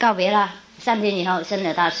告别了。3天以后，真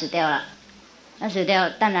的他死掉了。他死掉，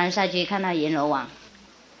当然下去看到阎罗王。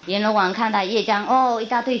阎罗王看他业障，一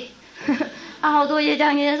大堆，啊，好多业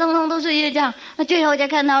障，你的通通都是业障。那最后才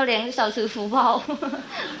看到2个小时福报。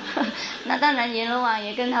那当然阎罗王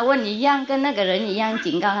也跟他问一样，跟那个人一样，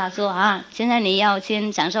警告他说啊，现在你要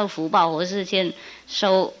先享受福报，或是先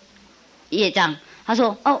收业障。他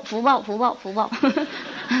说哦，福报福报福报。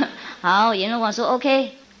好，阎罗王说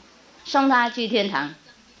OK， 送他去天堂。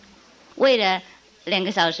为了2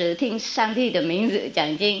个小时听上帝的名字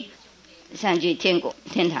讲经，上去天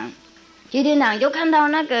堂。去天堂就看到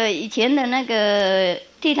那个以前的那个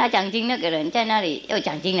替他讲经那个人在那里又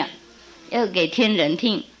讲经了，又给天人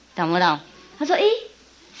听，懂不懂？他说：“诶，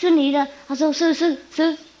是你的。”他说：“是。”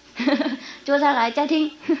坐下来再听。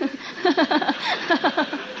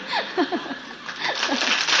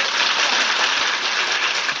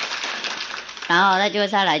然后他坐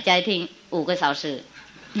下来再听5个小时。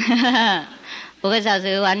5个小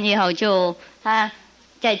时完以后就他。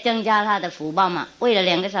再增加他的福报嘛，为了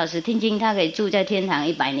2个小时听经，他可以住在天堂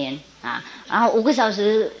100年啊，然后5个小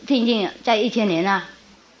时听经在1000年啊，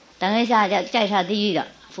等一下再下地狱了，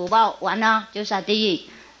福报完了就下地狱。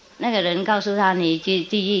那个人告诉他，你去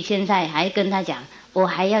地狱，现在还跟他讲，我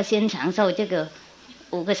还要先享受这个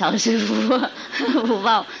5个小时福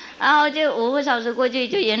报，然后就5个小时过去，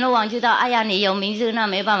就阎罗王知道，哎呀，你有名字，那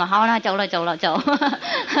没办法，好，那走了，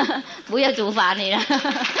不要处罚你了。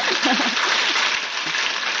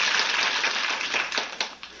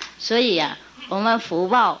所以啊，我们福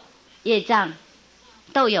报、业障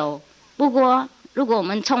都有。不过，如果我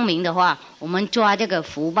们聪明的话，我们抓这个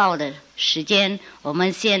福报的时间，我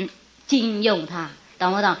们先禁用它，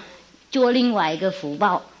懂不懂？做另外一个福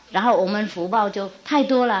报，然后我们福报就太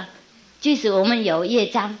多了。即使我们有业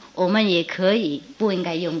障，我们也可以不应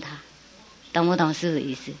该用它，懂不懂是这个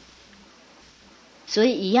意思？所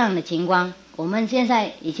以一样的情况，我们现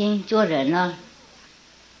在已经做人了，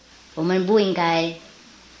我们不应该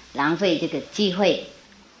浪费这个机会。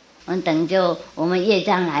等就我们业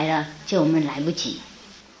障来了，就我们来不及，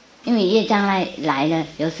因为业障来了，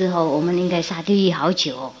有时候我们应该下地狱好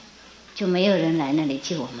久，就没有人来那里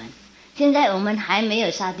救我们。现在我们还没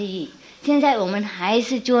有下地狱，现在我们还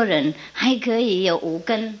是做人，还可以有5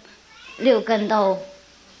根、6根都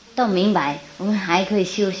明白，我们还可以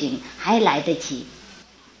修行，还来得及。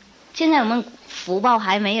现在我们福报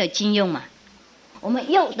还没有尽用嘛，我们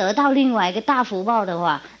又得到另外一个大福报的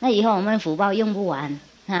话，那以后我们福报用不完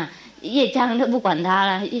啊，业障都不管它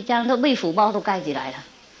了，业障都被福报都盖起来了，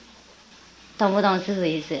懂不懂是这个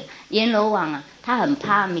意思？阎罗王啊，他很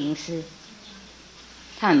怕名师，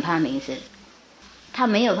他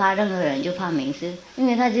没有怕任何人，就怕名师，因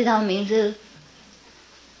为他知道名师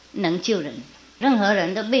能救人，任何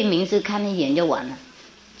人都被名师看一眼就完了，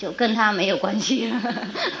就跟他没有关系了。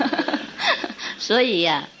所以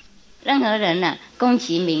呀，任何人呢，攻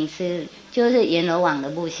击名师，就是阎罗王的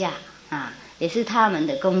部下啊，也是他们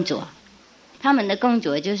的工作。他们的工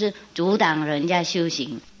作就是阻挡人家修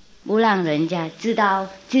行，不让人家知道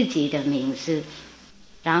自己的名师，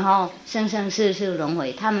然后生生世世轮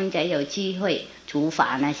回，他们才有机会处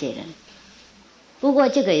罚那些人。不过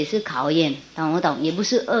这个也是考验，懂不懂？也不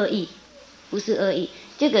是恶意，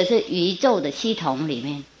这个是宇宙的系统里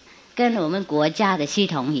面，跟我们国家的系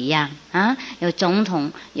统一样啊，有总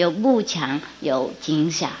统，有部长，有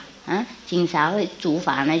警察啊，警察会处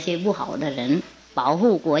罚那些不好的人，保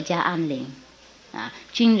护国家安宁啊，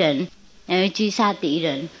军人击杀敌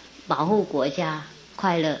人，保护国家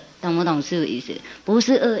快乐，懂不懂是这个意思？不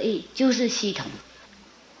是恶意，就是系统。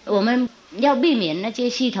我们要避免那些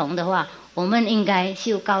系统的话，我们应该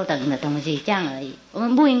修高等的东西，这样而已。我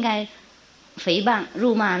们不应该诽谤、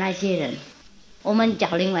辱骂那些人，我们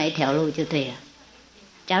找另外一条路就对了。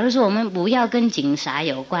假如说我们不要跟警察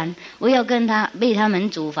有关，不要被他们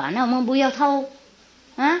处罚，那我们不要偷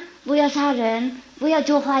啊，不要杀人，不要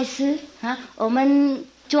做坏事啊，我们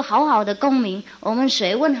做好好的公民，我们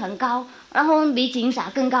学问很高，然后我们比警察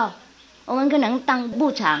更高，我们可能当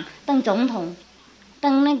部长、当总统、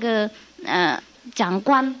当那个长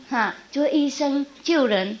官哈，做医生救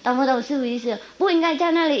人，懂不懂是不是意思？不应该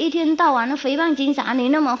在那里一天到晚的诽谤警察，你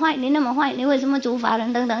那么坏，你为什么处罚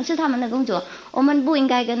人等等，是他们的工作，我们不应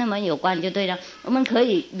该跟他们有关就对了。我们可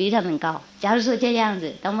以比他们高，假如说这样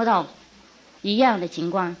子，懂不懂？一样的情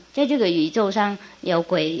况，在这个宇宙上有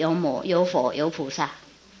鬼有魔有佛有菩萨，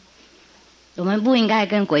我们不应该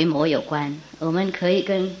跟鬼魔有关，我们可以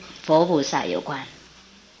跟佛菩萨有关。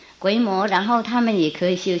鬼魔，然后他们也可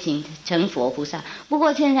以修行成佛菩萨，不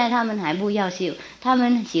过现在他们还不要修，他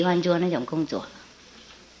们喜欢做那种工作，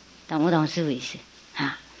懂不懂是不是意思？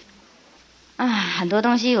很多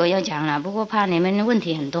东西我要讲了，不过怕你们问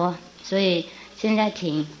题很多，所以现在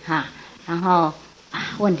停然后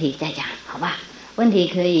问题再讲，好吧？问题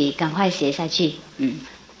可以赶快写下去，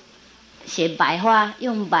写白话，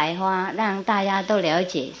用白话让大家都了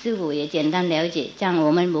解，师父也简单了解，这样我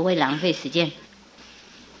们不会浪费时间。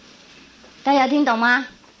大家听懂吗？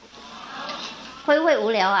会不会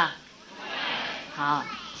无聊啊？好，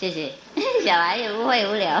谢谢。小孩也不会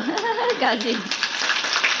无聊，高兴。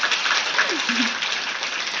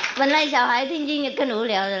本来小孩听经也更无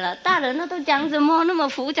聊的了，大人都讲什么那么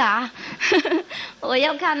复杂？我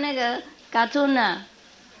要看那个卡通呢，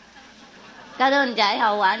卡通才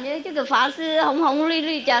好玩。这个法师红红绿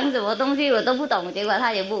绿讲什么东西我都不懂，结果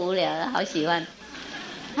他也不无聊了，好喜欢。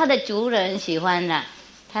他的族人喜欢啦，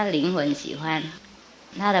他的灵魂喜欢，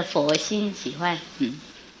他的佛心喜欢。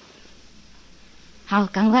好，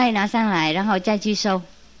赶快拿上来，然后再去收。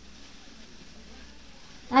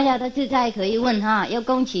大家都自在可以问哈，要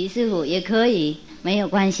恭喜师父也可以，没有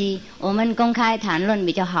关系，我们公开谈论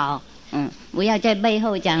比较好。不要在背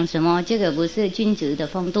后讲什么，这个不是君子的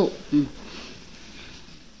风度。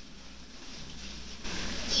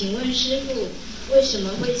请问师父，为什么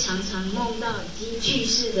会常常梦到已经去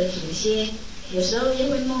世的祖先？有时候也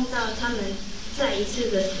会梦到他们再一次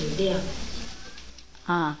的死掉。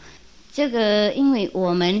这个因为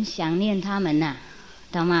我们想念他们呐，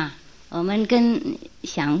懂吗？我们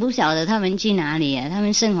不晓得他们去哪里啊，他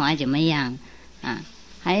们生活怎么样啊？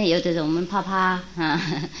还有的时候我们怕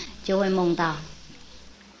就会梦到，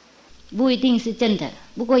不一定是真的，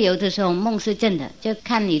不过有的时候梦是真的，就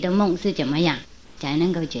看你的梦是怎么样才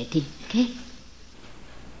能够决定。OK？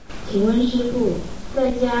 请问师父，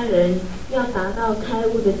在家人要达到开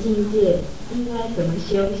悟的境界，应该怎么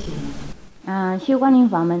修行？修观音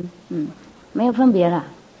法门，没有分别了。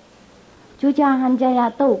出家和在家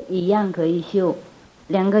都一样可以修，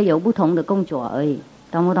两个有不同的工作而已，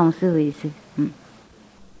懂不懂师父意思？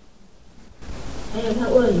还有他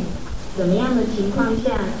问，怎么样的情况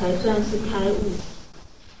下才算是开悟？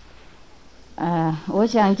我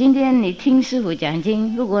想今天你听师父讲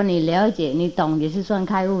经，如果你了解你懂，也是算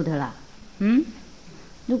开悟的啦。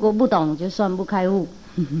如果不懂就算不开悟。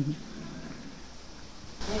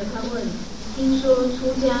还有他问，听说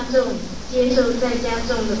出家众接受在家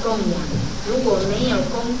众的供养，如果没有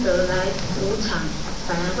功德来补偿，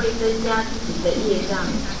反而会增加自己的业障，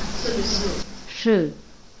是不是？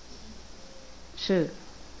是。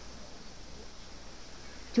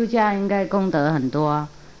出家应该功德很多，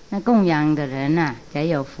那供养的人才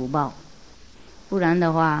有福报，不然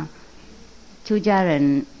的话，出家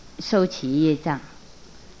人受起业障。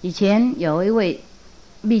以前有一位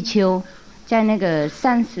比丘，在那个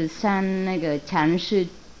33那个禅师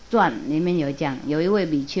传里面有讲，有一位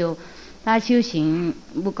比丘，他修行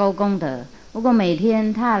不够功德，不过每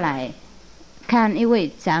天他来看一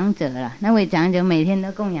位长者了，那位长者每天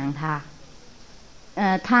都供养他，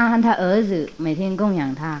他和他儿子每天供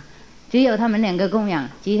养他，只有他们两个供养，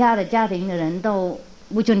其他的家庭的人都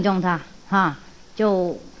不尊重他，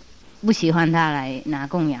就不喜欢他来拿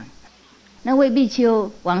供养。那位比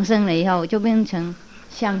丘往生了以后，就变成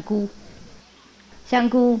香菇。香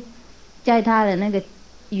菇在他的那个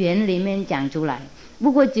园里面讲出来，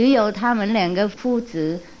不过只有他们两个父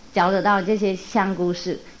子找得到这些香菇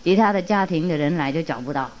事，其他的家庭的人来就找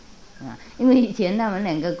不到，因为以前他们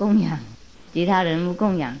两个供养，其他人不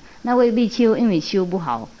供养。那位比丘因为修不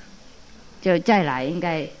好，就再来应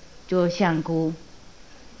该做香菇，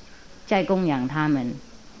再供养他们，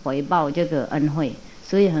回报这个恩惠，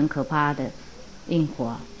所以很可怕的因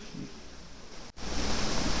果。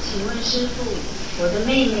请问师父，我的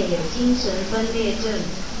妹妹有精神分裂症，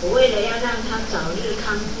我为了要让她早日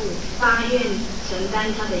康复，发愿承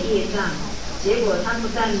担她的业障，结果她不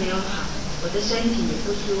但没有好，我的身体也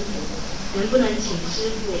不舒服，能不能请师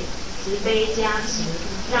父慈悲加持，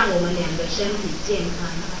让我们两个身体健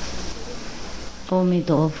康？阿弥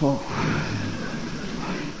陀佛。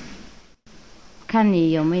看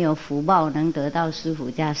你有没有福报能得到师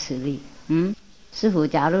父加持力。师父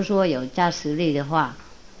假如说有加持力的话，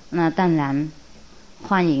那当然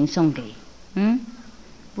欢迎送给。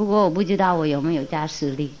不过我不知道我有没有加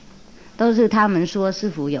持力，都是他们说师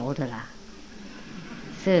父有的啦。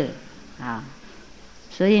是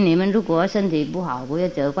所以你们如果身体不好，不要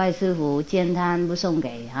责怪师父兼贪不送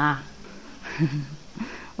给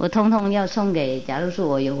我通通要送给，假如说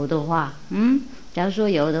我有的话，假如说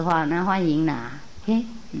有的话，那欢迎拿。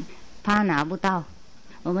怕拿不到，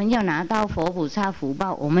我们要拿到佛菩萨福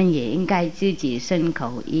报，我们也应该自己身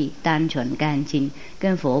口意单纯干净，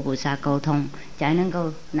跟佛菩萨沟通，才能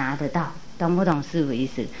够拿得到。懂不懂师父意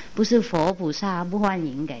思？不是佛菩萨不欢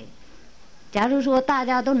迎给，假如说大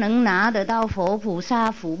家都能拿得到佛菩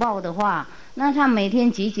萨福报的话，那他每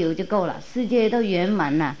天祈求就够了，世界都圆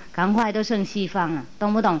满了，赶快都升西方了，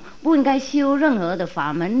懂不懂？不应该修任何的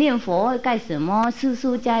法门，念佛干什么？吃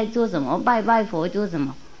素斋做什么？拜拜佛做什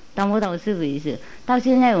么？懂不懂师父意思？到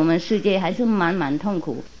现在我们世界还是满满痛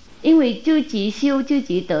苦，因为自己修自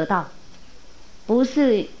己得到，不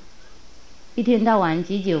是一天到晚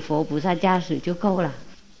祈求佛菩萨加持就够了。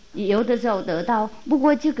有的时候得到，不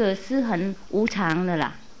过这个是很无常的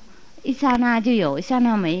啦，一刹那就有，一刹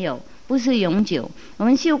那没有，不是永久。我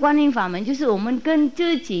们修观音法门，就是我们跟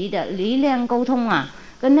自己的力量沟通啊，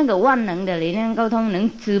跟那个万能的力量沟通，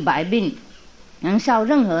能治百病，能消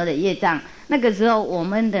任何的业障。那个时候，我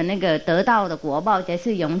们的那个得到的果报才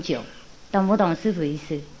是永久，懂不懂师父意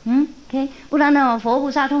思？OK， 不然呢，佛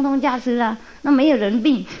菩萨通通加持啊，那没有人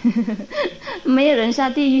病，没有人下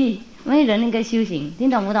地狱。没有人那个修行，听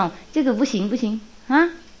懂不懂？这个不行啊！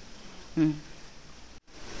请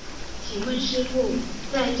问师父，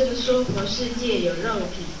在这个娑婆世界有肉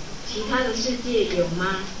体，其他的世界有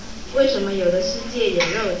吗？为什么有的世界有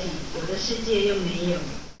肉体，有的世界又没有？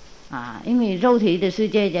因为肉体的世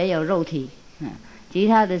界也有肉体，其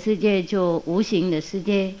他的世界就无形的世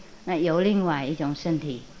界，那有另外一种身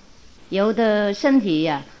体。有的身体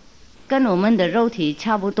呀，跟我们的肉体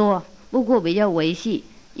差不多，不过比较微细。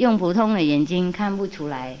用普通的眼睛看不出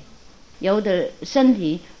来，有的身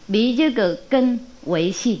体比这个更微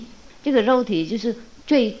细，这个肉体就是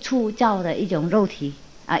最粗糙的一种肉体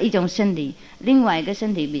一种身体，另外一个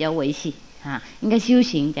身体比较微细应该修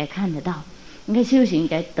行才看得到，应该修行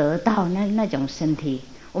才得到那种身体。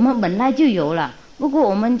我们本来就有了，不过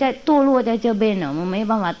我们在堕落在这边呢，我们没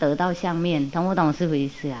办法得到相面，懂不懂师父意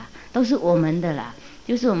思啊？都是我们的啦。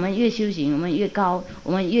就是我们越修行，我们越高，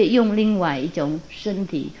我们越用另外一种身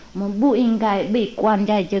体。我们不应该被关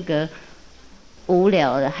在这个无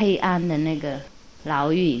聊的黑暗的那个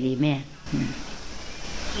牢狱里面。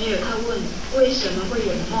还有他问，为什么会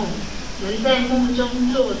有梦？能在梦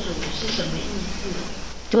中做主是什么意思？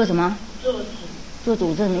做什么？做主。做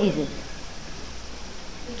主是什么意思？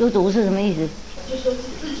做主是什么意思？就说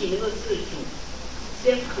自己能够自主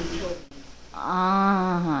 ，self control。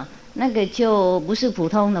那个就不是普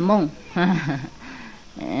通的梦，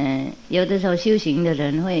有的时候修行的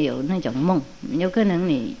人会有那种梦，有可能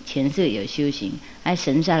你前世有修行，还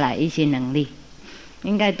生下来一些能力，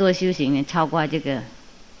应该多修行，超过这个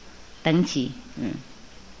等级。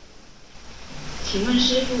请问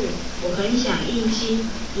师父，我很想印心，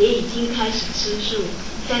也已经开始吃素，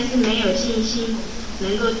但是没有信心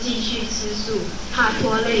能够继续吃素，怕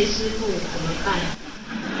拖累师父，怎么办？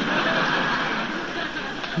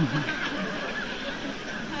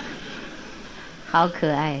好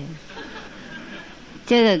可爱，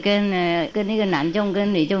这个跟那个男众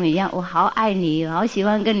跟女众一样，我好爱你，好喜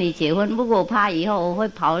欢跟你结婚，不过我怕以后我会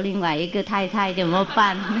跑另外一个太太，怎么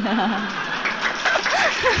办？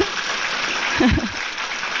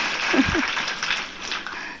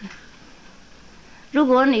如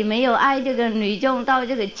果你没有爱这个女众到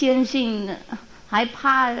这个坚信，还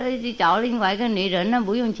怕去找另外一个女人，那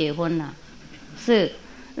不用结婚了。是，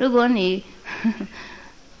如果你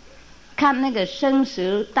看那个生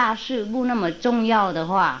死大事不那么重要的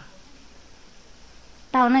话，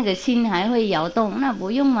到那个心还会摇动，那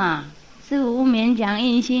不用嘛。师父不勉强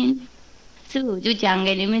印心，师父就讲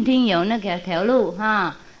给你们听，有那个条路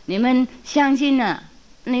你们相信了，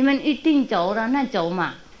你们一定走了，那走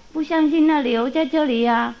嘛。不相信那留在这里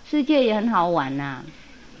世界也很好玩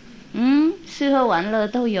吃喝玩乐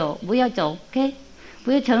都有，不要走 ，OK，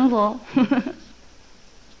 不要成佛。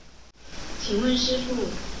请问师父，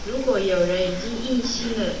如果有人已经印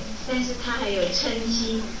心了，但是他还有嗔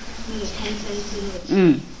心，那个贪嗔痴那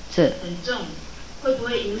个是很重，会不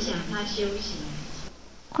会影响他修行？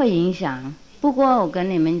会影响，不过我跟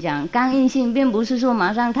你们讲，刚印心并不是说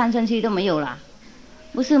马上贪嗔痴都没有了，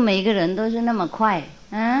不是每个人都是那么快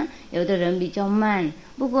有的人比较慢，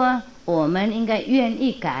不过我们应该愿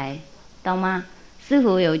意改，懂吗？师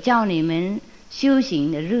父有教你们修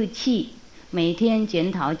行的日期，每天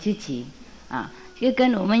检讨自己就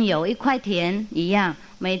跟我们有一块田一样，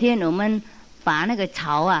每天我们把那个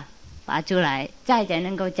草拔出来，再才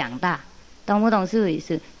能够长大，懂不懂？师父意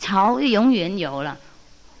思？草永远有了，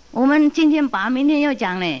我们今天拔，明天又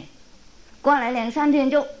长呢，过来2-3天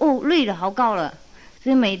就绿了，好高了，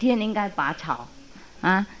所以每天应该拔草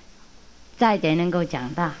再才能够长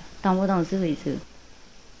大，懂不懂？师父意思？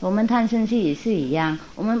我们贪嗔痴也是一样，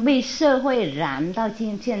我们被社会染到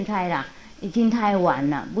现在啦，已经太晚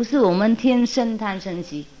了，不是我们天生贪嗔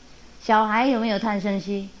痴。小孩有没有贪嗔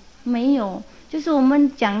痴？没有，就是我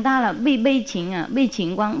们长大了被情被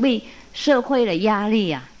情光被社会的压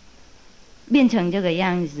力变成这个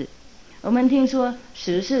样子。我们听说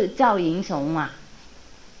十世造淫sống嘛，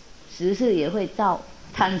十世也会造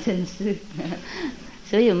贪嗔痴，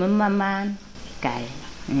所以我们慢慢改。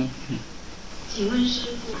请问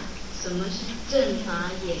师父，什么是正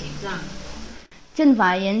法眼障？正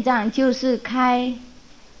法眼障就是开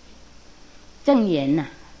正眼呐，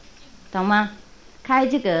懂吗？开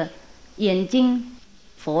这个眼睛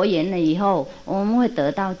佛眼了以后，我们会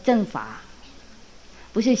得到正法，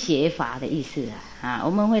不是邪法的意思啊！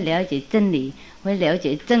我们会了解真理，会了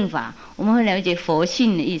解正法，我们会了解佛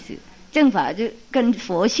性的意思。正法就跟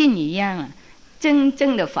佛性一样啊，真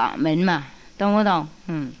正的法门嘛，懂不懂？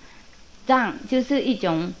藏就是一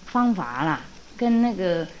种方法啦，跟那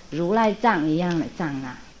个如来藏一样的藏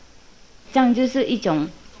啊，藏就是一种，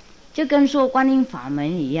就跟说观音法门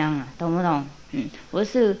一样啊，懂不懂？我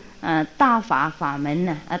是大法法门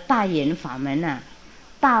呐，大眼法门呐，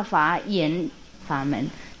大法眼法门，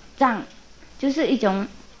藏就是一种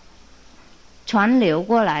传流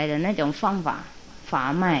过来的那种方法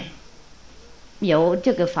法脉，由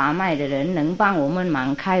这个法脉的人能帮我们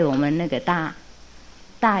忙开我们那个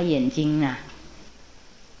大眼睛啊，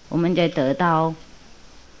我们才得到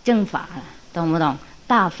正法了，懂不懂？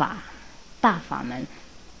大法大法门，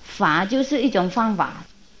法就是一种方法，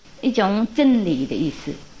一种真理的意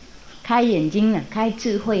思，开眼睛的，开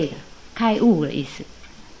智慧的，开悟的意思。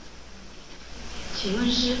请问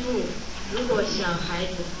师父，如果小孩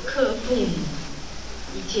子克父母，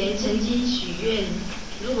以前曾经许愿，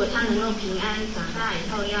如果他能够平安长大以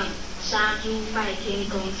后要杀猪拜天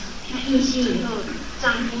公，那印心以后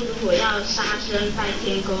丈夫如果要杀生拜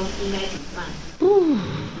天公，应该怎么办？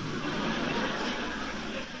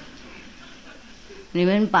你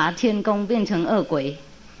们把天公变成恶鬼，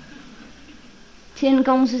天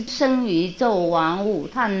公是生宇宙万物，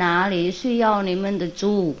他哪里需要你们的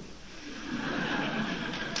猪？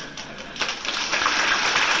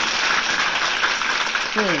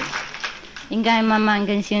对，应该慢慢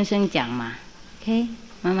跟先生讲嘛 ，OK，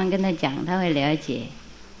 慢慢跟他讲，他会了解。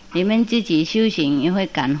你们自己修行也会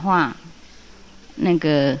感化那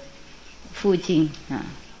个父亲啊。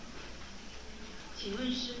请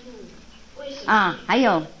问师父，为什么还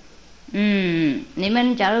有，你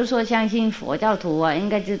们假如说相信佛教徒啊，应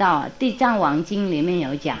该知道啊，《地藏王经》里面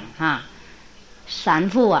有讲哈，产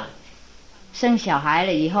妇啊，生小孩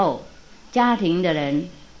了以后，家庭的人，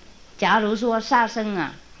假如说杀生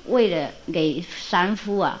啊，为了给产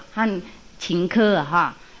妇啊和请客啊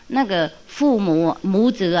哈，那个父母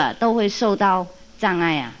母子啊都会受到障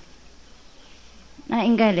碍啊。那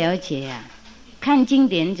应该了解啊，看经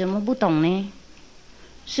典怎么不懂呢？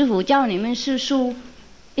师父叫你们吃素，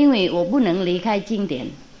因为我不能离开经典，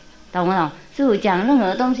懂不懂？师父讲任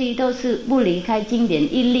何东西都是不离开经典，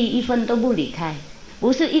一粒一分都不离开。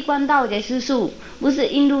不是一贯道才吃素，不是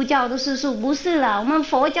印度教都吃素，不是啦，我们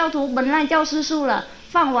佛教徒本来就吃素了。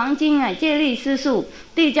放王经啊，戒律吃素，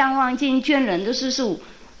地藏王经劝人都吃素。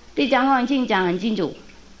地藏王经讲很清楚，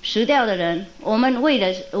死掉的人，我们为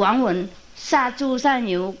了亡魂杀猪杀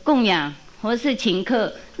牛供养，或是请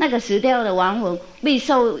客，那个死掉的亡魂必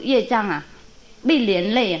受业障啊，必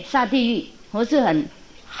连累啊，下地狱，或是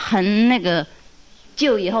很那个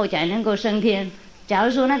救以后才能够升天。假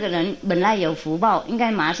如说那个人本来有福报，应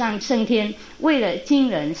该马上升天，为了亲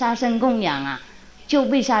人杀生供养啊，就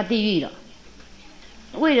被下地狱了。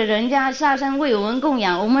为了人家杀生为我们供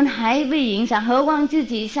养，我们还被影响，何况自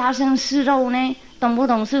己杀生吃肉呢？懂不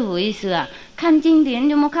懂师父意思啊？看经典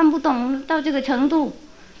怎么看不懂到这个程度？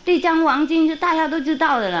地藏王经是大家都知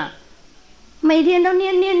道的了，每天都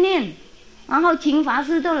念，然后请法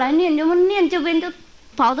师都来念，怎么念这边都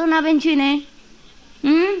跑到那边去呢？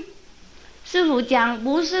师父讲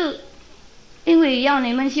不是因为要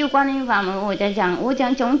你们修观音法门我在讲，我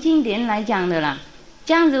讲从经典来讲的啦。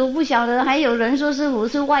这样子我不晓得还有人说师父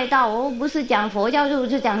是外道，我不是讲佛教就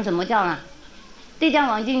是讲什么教啦？地藏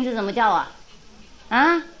王经是什么教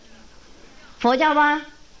啊？佛教吗？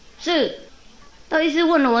是。都一直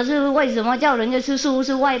问我是为什么叫人家吃素，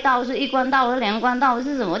是外道，是一贯道，是两贯道，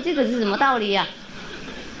是什么？这个是什么道理啊？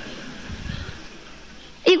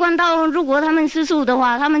一贯道如果他们吃素的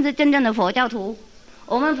话，他们是真正的佛教徒。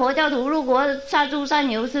我们佛教徒如果杀猪杀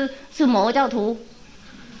牛是魔教徒，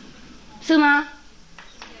是吗？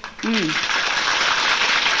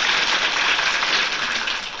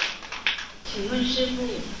请问师父，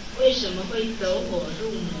为什么会走火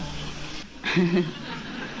入魔？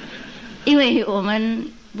因为我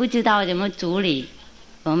们不知道怎么处理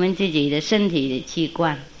我们自己的身体的器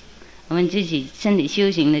官，我们自己身体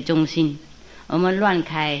修行的中心，我们乱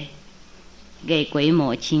开，给鬼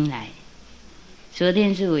魔侵来。昨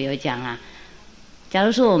天师父有讲啊，假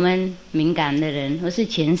如说我们敏感的人，或是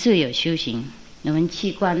前世有修行，我们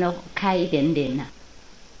器官都开一点点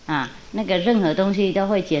了，那个任何东西都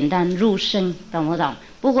会简单入声，懂不懂？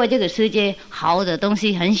不过这个世界好的东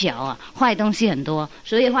西很小啊，坏东西很多，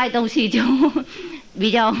所以坏东西就比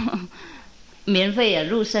较免费的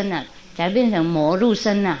入身了，才变成魔入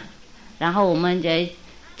身了，然后我们才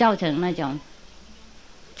造成那种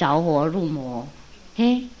着火入魔。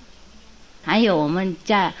还有我们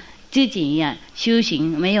在自己修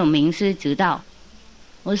行没有名师指导，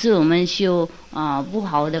或是我们修不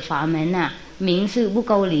好的法门名师不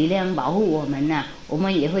够力量保护我们我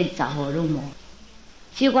们也会着火入魔。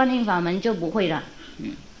修观音法门就不会了，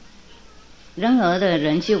任何的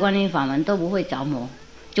人修观音法门都不会着魔，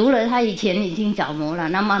除了他以前已经着魔了，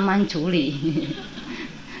那慢慢处理。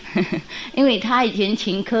因为他以前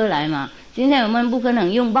勤科来嘛，现在我们不可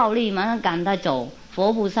能用暴力马上赶他走，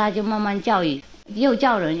佛菩萨就慢慢教育，又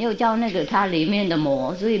叫人又叫那个他里面的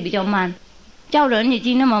魔，所以比较慢。叫人已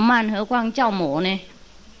经那么慢，何况叫魔呢？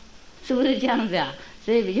是不是这样子啊？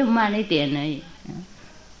所以比较慢一点而已。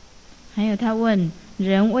还有他问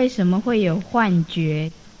人为什么会有幻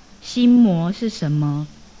觉？心魔是什么？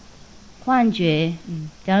幻觉，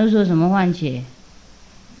假如说什么幻觉？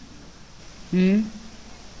他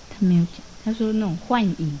没有讲，他说那种幻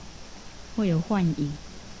影，会有幻影，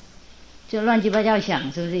就乱七八糟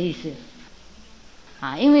想，是不是意思？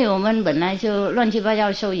因为我们本来就乱七八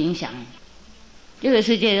糟受影响，这个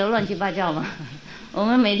世界都乱七八糟嘛。我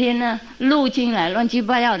们每天呢录进来乱七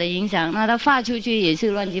八糟的影响，那它发出去也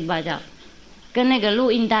是乱七八糟，跟那个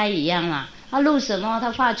录音带一样嘛。他录什么，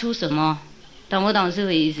他发出什么，懂不懂是不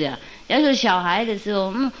是意思啊？要是小孩的时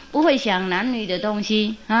候，不会想男女的东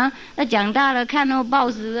西那长大了看到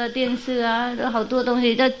报纸电视好多东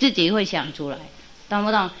西，他自己会想出来，懂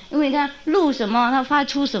不懂？因为他录什么，他发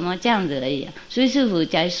出什么这样子而已。所以师父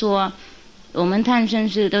才说，我们探生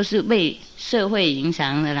是都是被社会影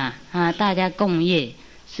响的啦，大家共业，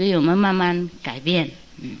所以我们慢慢改变。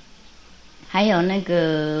还有那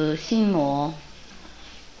个心魔，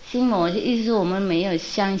心魔的意思是我们没有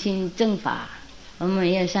相信正法，我们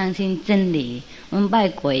没有相信真理，我们拜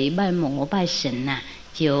鬼拜魔拜神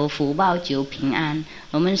求福报求平安，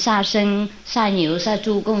我们杀生杀牛杀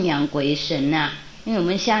猪供养鬼神因为我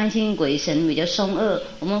们相信鬼神比较凶恶，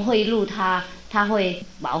我们贿赂他，他会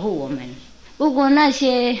保护我们。不过那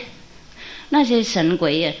些神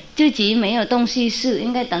鬼自己没有东西是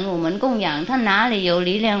应该等我们供养，他哪里有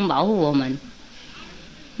力量保护我们？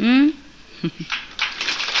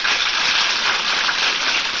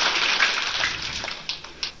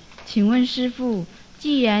请问师父，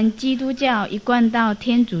既然基督教一贯道、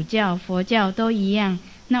天主教、佛教都一样，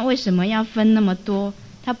那为什么要分那么多？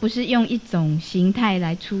它不是用一种形态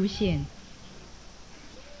来出现？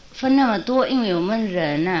分那么多，因为我们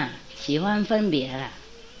人喜欢分别了。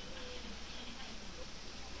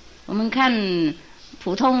我们看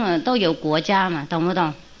普通都有国家嘛，懂不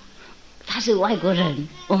懂？他是外国人，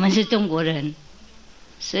我们是中国人，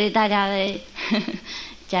所以大家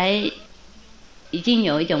才已经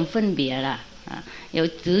有一种分别了有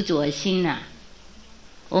执着心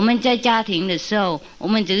我们在家庭的时候，我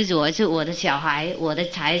们执着是我的小孩、我的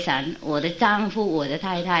财产、我的丈夫、我的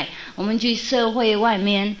太太。我们去社会外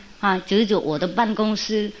面执着我的办公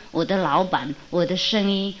室、我的老板、我的生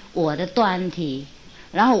意、我的团体，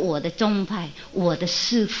然后我的宗派、我的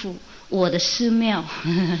师父、我的寺庙，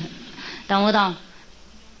懂不懂？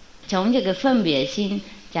从这个分别心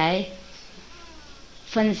才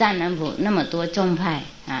分散那么多宗派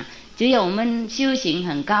只有我们修行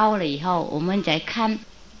很高了以后，我们才看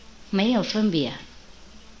没有分别，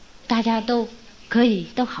大家都可以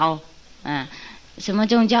都好什么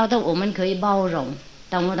宗教都我们可以包容，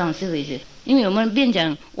懂不懂是不是？因为我们变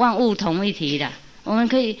成万物同一体了，我们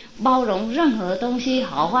可以包容任何东西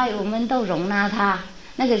好坏，我们都容纳它。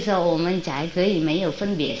那个时候我们才可以没有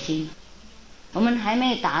分别心。我们还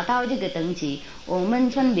没达到这个等级，我们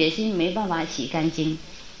分别心没办法洗干净，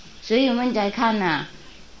所以我们才看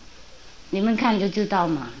你们看就知道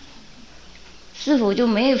嘛。师父就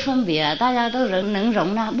没有分别大家都能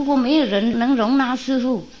容纳，不过没有人能容纳师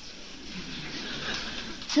父。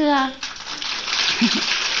是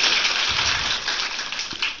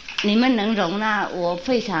你们能容纳我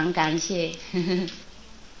非常感谢，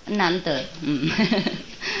难得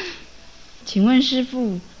请问师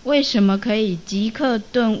父，为什么可以即刻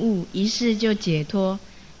顿悟，一世就解脱？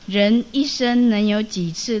人一生能有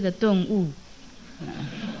几次的顿悟？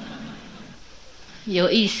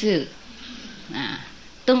有意识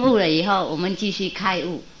顿悟了以后，我们继续开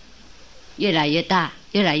悟，越来越大，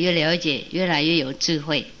越来越了解，越来越有智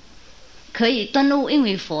慧，可以顿悟。因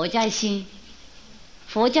为佛在心，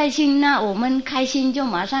佛在心，那我们开心就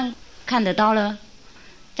马上看得到了。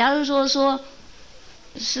假如说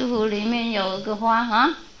师傅里面有个花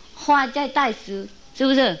啊，花在袋子，是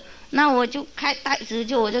不是？那我就开袋子，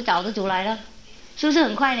我就找得出来了，是不是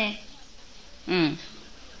很快呢？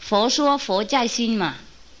佛说佛在心嘛，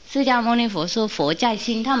释迦牟尼佛说佛在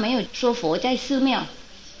心，他没有说佛在寺庙，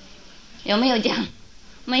有没有讲？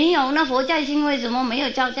没有。那佛在心为什么没有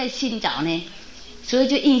叫在心找呢？所以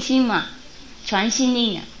就印心嘛，传心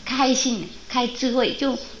印啊，开心开智慧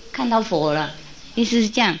就看到佛了，意思是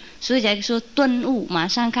这样。所以才说顿悟马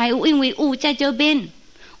上开悟，因为悟在这边，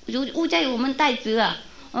悟在我们袋子啊，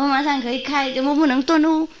我们马上可以开，怎么不能顿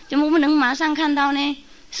悟？怎么不能马上看到呢？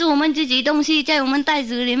是我们自己东西在我们袋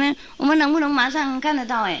子里面，我们能不能马上看得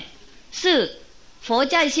到？是佛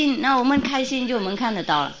在心，那我们开心就我们看得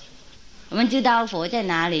到了，我们知道佛在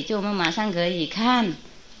哪里，就我们马上可以看，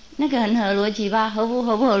那个很合逻辑吧？合不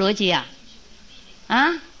合逻辑啊？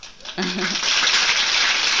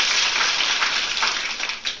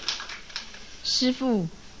师父，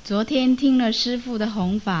昨天听了师父的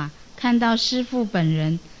弘法，看到师父本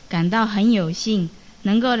人，感到很有幸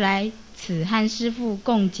能够来此和师父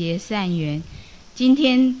共结善缘。今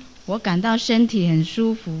天我感到身体很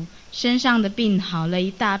舒服，身上的病好了一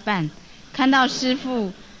大半。看到师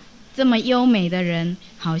父这么优美的人，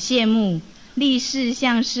好羡慕，立誓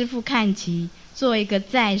向师父看齐，做一个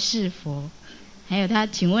在世佛。还有他，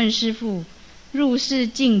请问师父，入世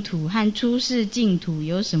净土和出世净土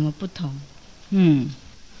有什么不同？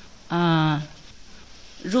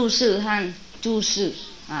入世和出世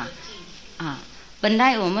本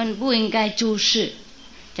来我们不应该出世。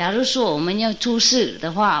假如说我们要出世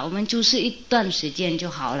的话，我们出世一段时间就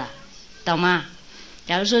好了，懂吗？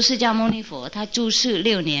假如说释迦牟尼佛他出世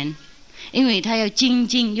6年，因为他要精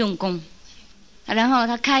进用功，然后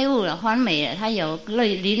他开悟了，完美了，他有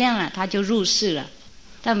力量了，他就入世了。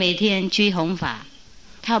他每天去弘法，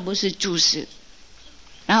他不是出世。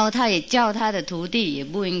然后他也教他的徒弟，也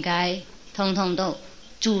不应该通通都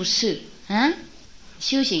出世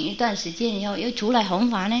修行一段时间以后又出来弘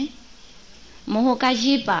法呢？摩诃该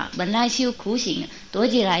须把本来修苦行，躲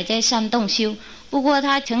起来在山洞修。不过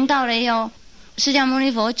他成道了以后，释迦牟尼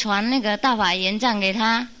佛传那个大法言藏给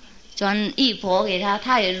他，传义婆给他，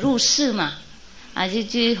他也入世嘛，就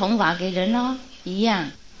去弘法给人咯，一样。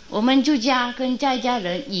我们出家跟在家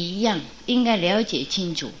人一样，应该了解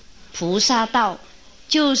清楚，菩萨道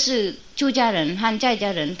就是出家人和在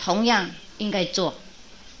家人同样应该做。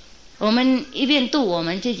我们一边度我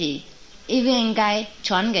们自己，一边应该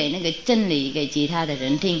传给那个真理给其他的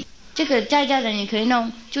人听。这个在家人也可以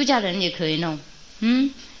弄，出家人也可以弄，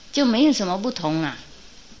就没有什么不同啊。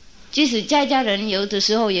即使在家人有的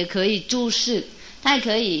时候也可以出世，他也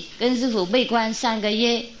可以跟师父闭关3个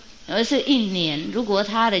月，而是1年。如果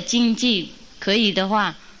他的经济可以的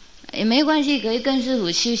话，也没关系，可以跟师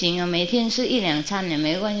父修行每天吃1、2餐也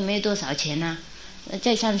没关系，没多少钱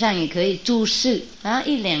在山上也可以住世1、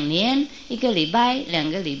2年，1个礼拜、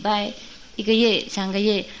2个礼拜、1个月、3个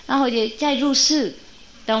月，然后也再入世，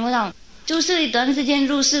懂不懂？出世一段时间，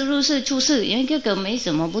入世出世，因为这个没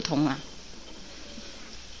什么不同啊。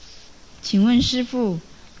请问师父，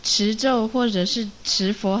持咒或者是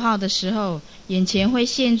持佛号的时候，眼前会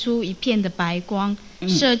现出一片的白光，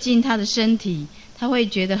射进他的身体，他会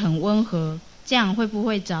觉得很温和，这样会不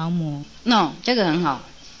会着魔？ No， 这个很好，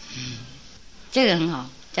这个很好。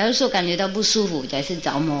假如说感觉到不舒服才是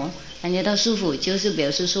着魔，感觉到舒服就是表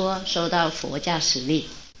示说受到佛加持力。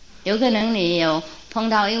有可能你有碰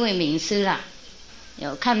到一位名师啦，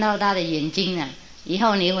有看到他的眼睛啦，以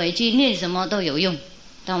后你回去念什么都有用，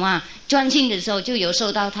懂吗？专心的时候就有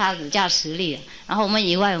受到他的加持力了。然后我们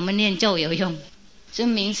以外，我们念咒有用，所以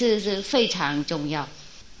名师是非常重要。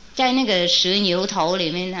在那个10牛头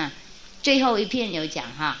里面最后一篇有讲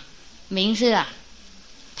名师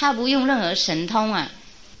他不用任何神通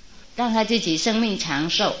让他自己生命长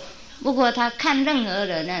寿。不过他看任何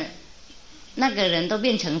人那个人都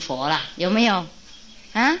变成佛了，有没有？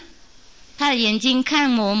他的眼睛看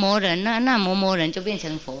某人，那某人就变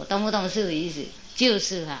成佛，懂不懂是个意思？就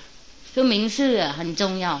是所以名师很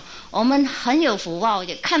重要。我们很有福报，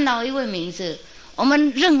也看到一位名师，我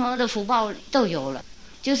们任何的福报都有了，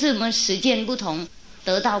就是我们时间不同，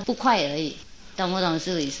得到不快而已，懂不懂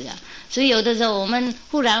是个意思所以有的时候我们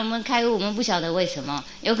忽然我们开悟，我们不晓得为什么，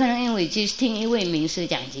有可能因为去听一位名师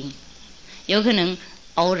讲经，有可能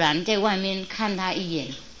偶然在外面看他一眼。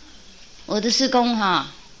我的师公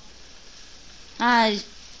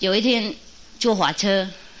有一天坐火车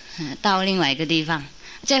到另外一个地方，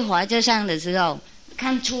在火车上的时候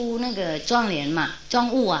看出那个窗帘嘛，窗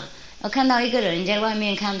户我看到一个人在外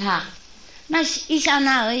面看他，那一刹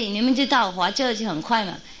那而已，你们知道滑车就很快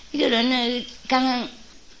嘛。一个人呢，刚刚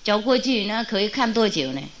走过去，那可以看多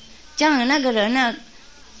久呢？这样那个人呢，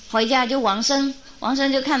回家就往生，往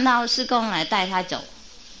生就看到师公来带他走，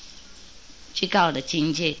去高的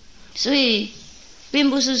境界。所以，并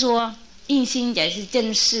不是说印心才是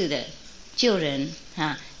正式的救人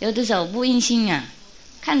啊。有的时候不印心啊，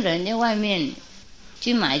看人在外面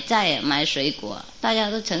去买菜、买水果，大家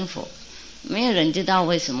都成佛，没有人知道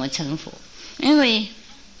为什么成佛。因为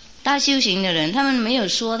大修行的人，他们没有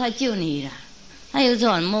说他救你了，他有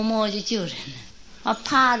种默默就救人了。他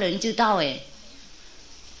怕人知道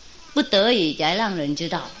不得已才让人知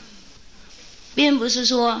道，并不是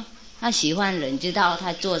说他喜欢人知道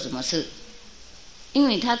他做什么事，因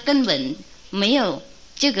为他根本没有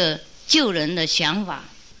这个救人的想法，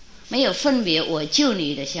没有分别我救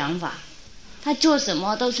你的想法，他做什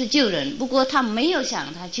么都是救人，不过他没有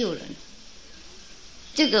想他救人。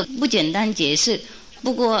这个不简单解释，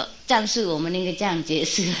不过暂时我们应该这样解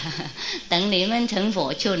释等你们成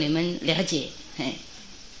佛，求你们了解。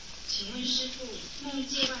请问师父，梦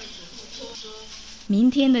见外祖父说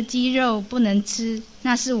明天的鸡肉不能吃，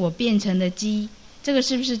那是我变成的鸡，这个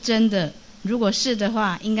是不是真的？如果是的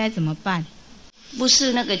话，应该怎么办？不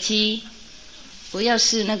是那个鸡，不要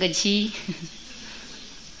是那个鸡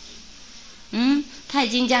他已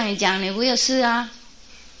经这样讲，你不要试啊，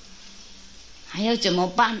还要怎么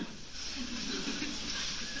办？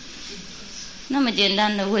那么简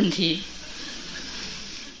单的问题。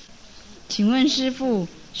请问师父，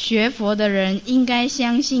学佛的人应该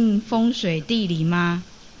相信风水地理吗？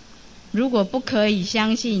如果不可以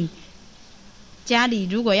相信，家里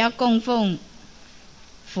如果要供奉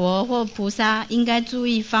佛或菩萨，应该注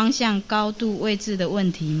意方向、高度、位置的问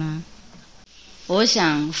题吗？我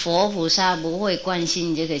想佛菩萨不会关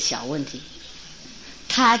心这个小问题，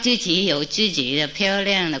他自己有自己的漂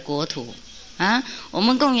亮的国土啊。我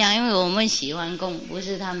们供养，因为我们喜欢供，不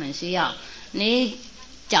是他们需要。你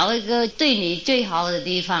找一个对你最好的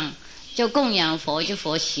地方，就供养佛，就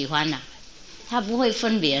佛喜欢了，他不会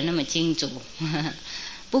分别那么清楚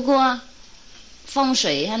不过风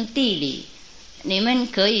水和地理你们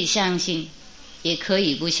可以相信，也可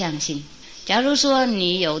以不相信。假如说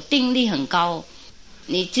你有定力很高，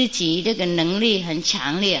你自己这个能力很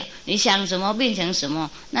强烈，你想什么变成什么，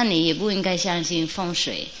那你也不应该相信风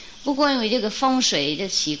水。不过因为这个风水的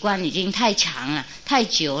习惯已经太长了，太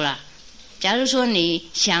久了，假如说你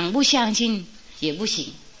想不相信也不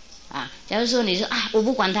行啊。假如说你说我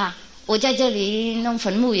不管它，我在这里弄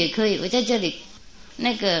坟墓也可以，我在这里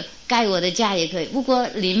那个盖我的家也可以，不过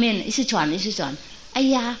里面一直传，哎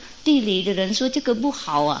呀，地理的人说这个不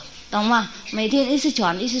好啊，懂吗？每天一直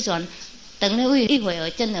传，等了一会儿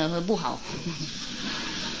真的会不好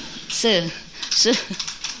是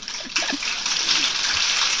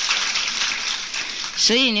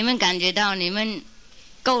所以你们感觉到你们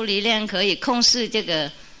够力量可以控制这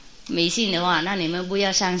个迷信的话，那你们不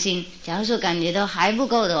要相信。假如说感觉到还不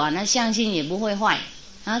够的话，那相信也不会坏。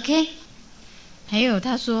 OK。 还有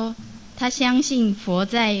他说他相信佛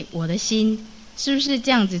在我的心，是不是这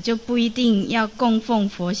样子就不一定要供奉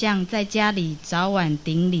佛像，在家里早晚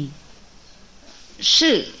顶礼？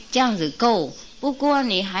是这样子够，不过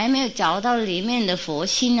你还没有找到里面的佛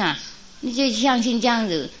心啊，你就相信这样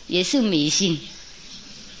子也是迷信。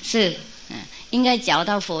是应该找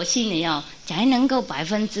到佛性了要才能够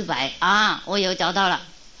100%啊！我有找到了，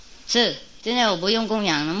是现在我不用供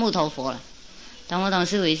养木头佛了，懂不懂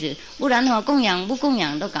是意思？不然的话供养不供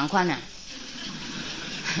养都赶快了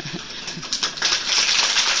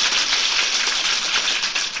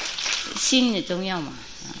心也重要嘛，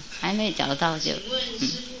还没找到就。请问师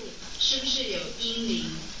父，是不是有阴灵？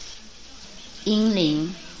阴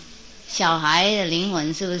灵，小孩的灵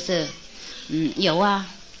魂是不是？有啊，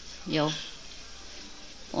有。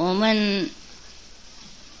我们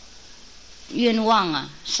愿望啊、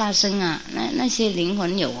杀生啊，那些灵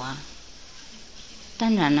魂有啊。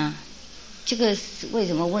当然啦、这个为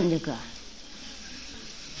什么问这个？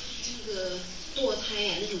这个堕胎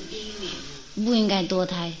啊，那种阴灵啊。不应该堕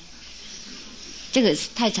胎，这个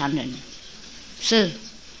太残忍了。是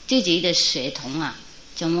自己的血统啊，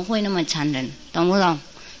怎么会那么残忍？懂不懂？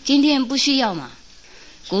今天不需要嘛。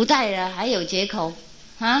古代的还有借口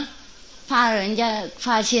啊，怕人家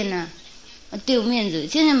发现呢、丢面子。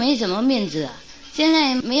现在没什么面子啊，现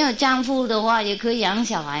在没有丈夫的话也可以养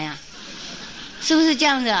小孩啊，是不是这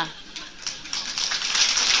样子啊？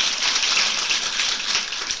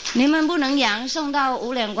你们不能养，送到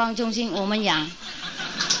无量光中心我们养。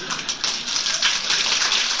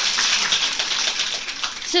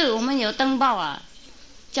是我们有登报啊，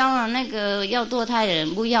教了那个要堕胎的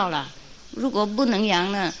人不要了。如果不能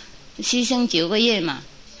养呢，牺牲9个月嘛，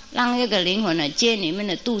让这个灵魂呢借你们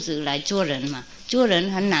的肚子来做人嘛，做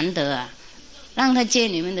人很难得啊，让他借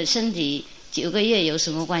你们的身体9个月有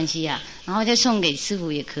什么关系啊？然后再送给师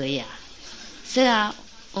父也可以啊。是啊，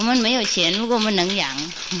我们没有钱，如果我们能养。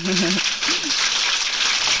请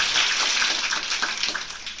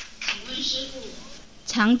问师父，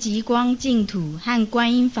常极光净土和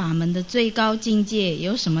观音法门的最高境界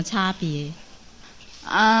有什么差别？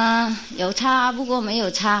有差，不过没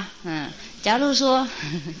有差。假如说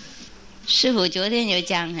师父昨天有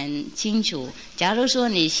讲很清楚，假如说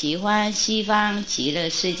你喜欢西方极乐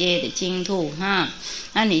世界的净土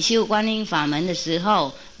那你修观音法门的时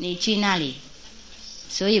候，你去那里，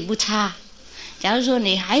所以不差。假如说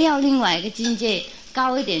你还要另外一个境界，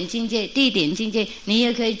高一点境界，低一点境界，你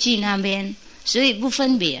也可以去那边，所以不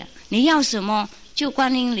分别。你要什么，就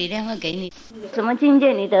观音力量会给你什么境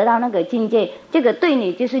界，你得到那个境界，这个对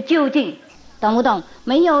你就是究竟，懂不懂？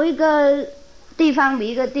没有一个地方比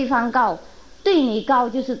一个地方高，对你高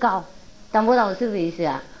就是高，懂不懂？是不是意思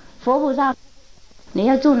啊？佛菩萨你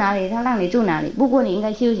要住哪里，他让你住哪里，不过你应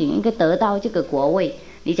该修行，应该得到这个国位，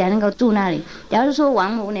你才能够住那里。假如说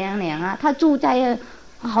王母娘娘啊，她住在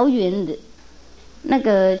好远的那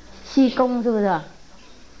个西宫，是不是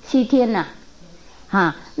西天呐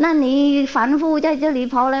那你反复在这里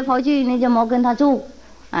跑来跑去，你怎么跟他住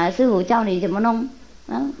师父教你怎么弄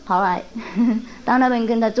跑来到那边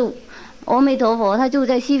跟他住。阿弥陀佛他住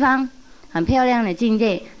在西方，很漂亮的境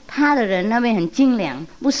界，他的人那边很精良，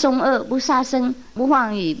不凶恶，不杀生，不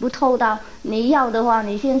妄语，不偷盗。你要的话，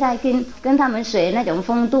你现在跟他们学那种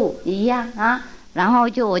风度一样然后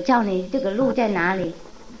就我教你这个路在哪里，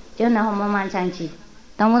就然后慢慢上去，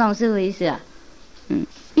懂不懂师父意思啊？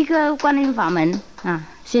一个观音法门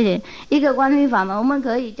谢谢。一个观音法门，我们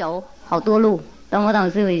可以走好多路，懂不懂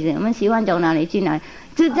师父意思？我们喜欢走哪里去哪里，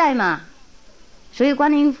自在嘛。所以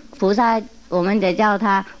观音菩萨，我们得叫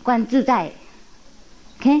他观自在。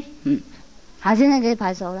OK， 好，现在可以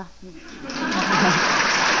拍手了。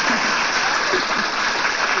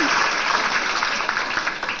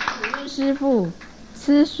请问师父，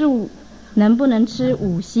吃素能不能吃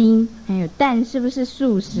5辛？还有蛋是不是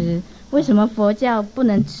素食？为什么佛教不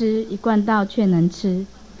能吃，一贯道却能吃？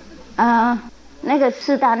那个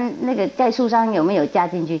适当那个在书上有没有加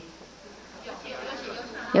进去？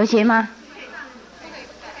有写吗？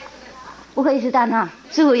不可以吃蛋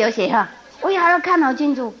师父有写我也还要看好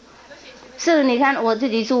清楚。是，你看我自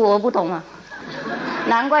己书我不懂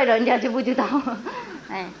难怪人家就不知道。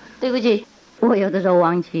对不起，我有的时候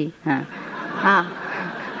忘记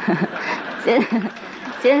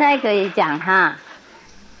现在可以讲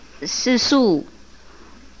是素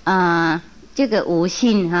这个5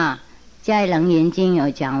辛在《楞严经》有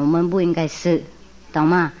讲，我们不应该吃，懂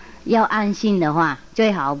吗？要安心的话，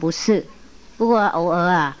最好不是。不过偶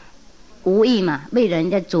尔无意嘛，被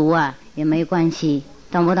人家煮也没关系，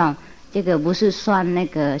懂不懂？这个不是算那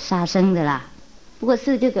个杀生的啦。不过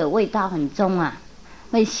是这个味道很重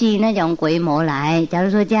会吸那种鬼魔来。假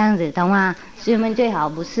如说这样子，懂吗？所以我们最好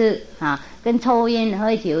不是跟抽烟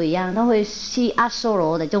喝酒一样，都会吸阿修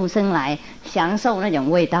罗的众生来享受那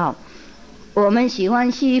种味道。我们喜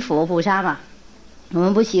欢吸佛菩萨嘛，我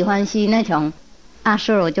们不喜欢吸那种阿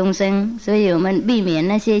修罗众生，所以我们避免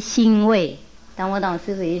那些腥味，懂不懂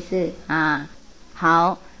师父意思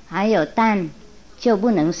好，还有蛋就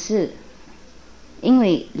不能试，因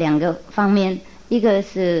为2个方面，一个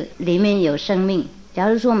是里面有生命，假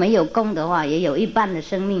如说没有供的话，也有一半的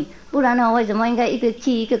生命，不然的话为什么应该一个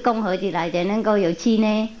气一个供合起来才能够有气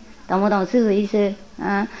呢？懂不懂师父意思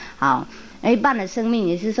好，一半的生命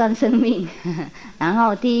也是算生命。然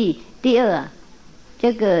后第二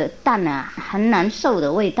这个蛋很难受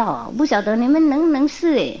的味道不晓得你们能不能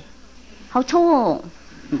试好臭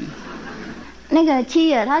那个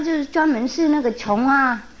气它就是专门是那个虫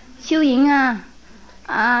蚯蚓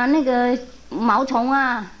那个毛虫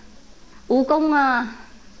蜈蚣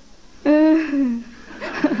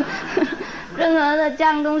任何的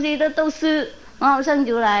脏东西都是然后生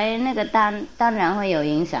出来那个蛋当然会有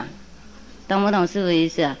影响，懂不懂师父意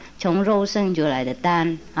思从肉生出来的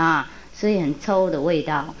蛋所以很臭的味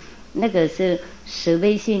道，那个是慈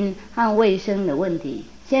悲心和卫生的问题。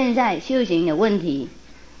现在修行的问题，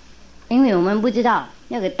因为我们不知道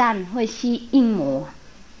那个蛋会吸阴魔，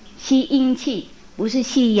吸阴气，不是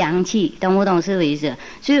吸阳气，懂不懂师父意思？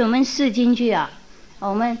所以我们试进去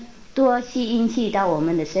我们多吸阴气到我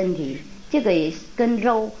们的身体，这个也跟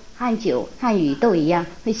肉和酒和雨都一样，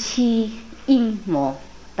会吸阴魔，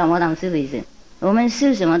懂不懂师父意思？我们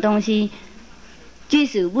是什么东西，即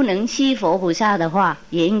使不能吸佛菩萨的话，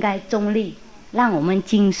也应该中立，让我们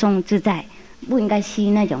轻松自在，不应该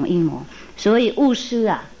吸那种阴魔。所以务施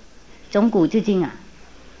从古至今啊，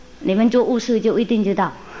你们做巫师就一定知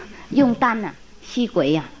道，用丹啊吸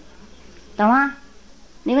鬼呀，懂吗？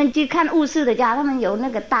你们去看巫师的家，他们有那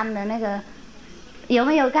个丹的那个，有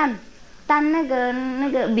没有看？丹那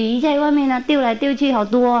个笔在外面呢，丢来丢去好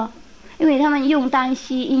多哦，因为他们用丹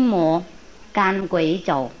吸阴魔，赶鬼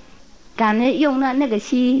走，赶用那个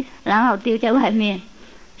吸，然后丢在外面，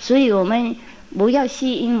所以我们不要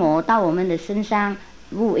吸阴魔到我们的身上，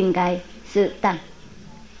不应该是丹。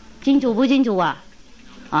清楚不清楚啊？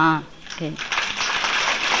啊 ，OK。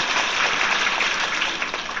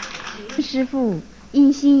师父，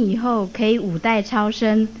印心以后可以5代超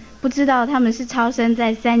生，不知道他们是超生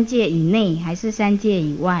在3界以内还是3界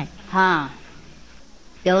以外？哈，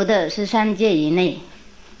有的是3界以内，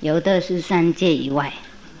有的是3界以外，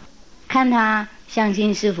看他相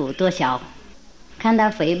信师父多小，看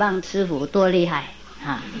他诽谤师父多厉害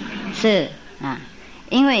啊，是啊，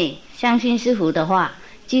因为相信师父的话，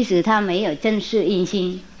即使他没有正式印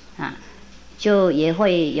心啊，就也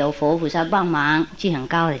会有佛菩萨帮忙去很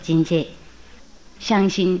高的境界。相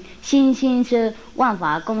信信心是万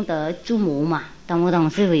法功德之母嘛，懂不懂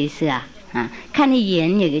是不是啊？啊，看一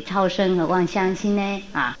眼也给超生，何况相信呢？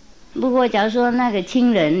啊，不过假如说那个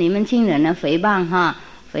亲人，你们亲人呢诽谤哈，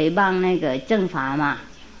诽谤那个正法嘛，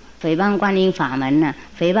诽谤观音法门呢，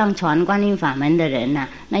诽谤传观音法门的人呢，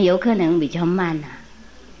那有可能比较慢啊，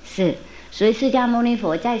是。所以释迦牟尼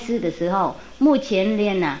佛在世的时候，目犍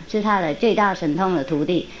连啊是他的最大神通的徒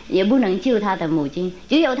弟，也不能救他的母亲，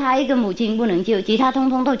只有他一个母亲不能救，其他通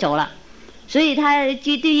通都走了。所以他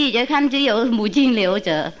去地狱就看只有母亲留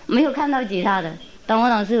着，没有看到其他的，懂不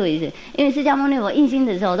懂是不是意思？因为释迦牟尼佛印心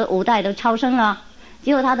的时候，这5代都超生了，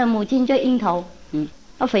只有他的母亲最阴头，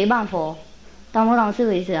要诽谤佛，懂不懂是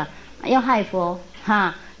不是意思啊？要害佛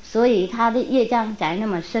哈，所以他的业障才那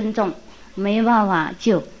么深重，没办法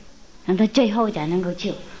救。然后最后才能够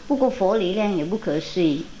救，不过佛力量也不可思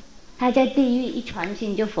议，他在地狱一传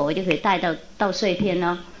信，就佛就可以带到碎片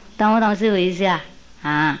了，懂不懂是不是意思啊？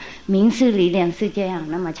啊，明示力量是这样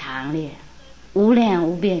那么强烈，无量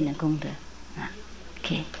无边的功德啊。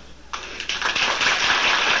OK。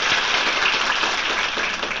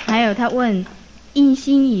还有他问，印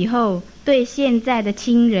心以后对现在的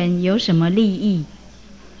亲人有什么利益？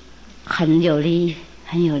很有利益，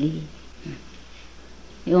很有利益。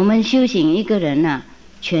我们修行一个人啊，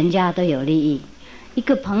全家都有利益，一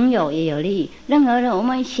个朋友也有利益，任何人我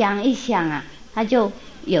们想一想啊，他就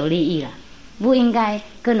有利益了，不应该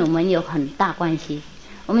跟我们有很大关系。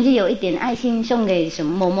我们就有一点爱心送给什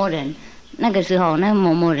么某某人，那个时候那个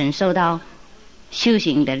某某人受到修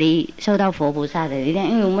行的利益，受到佛菩萨的力量，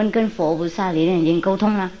因为我们跟佛菩萨力量已经沟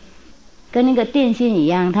通了，跟那个电信一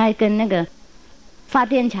样，他跟那个发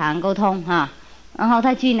电厂沟通哈，然后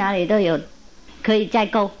他去哪里都有可以再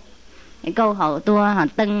购好多哈，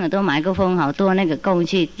灯啊都麦克风好多，那个购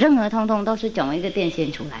去，任何通通都是从一个电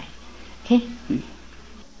线出来。OK，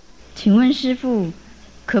 请问师父，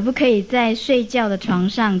可不可以在睡觉的床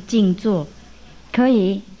上静坐？可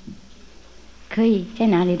以，在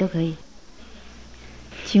哪里都可以。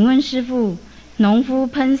请问师父，农夫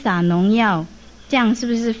喷洒农药，这样是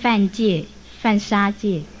不是犯戒、犯杀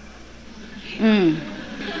戒？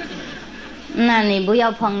那你不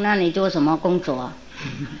要碰，那你做什么工作？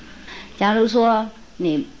假如说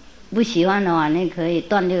你不喜欢的话，你可以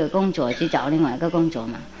断这个工作，去找另外一个工作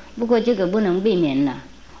嘛。不过这个不能避免的。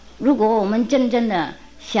如果我们真正的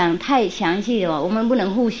想太详细的话，我们不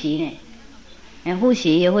能呼吸呢。呼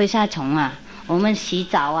吸也会杀虫啊。我们洗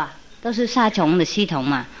澡啊，都是杀虫的系统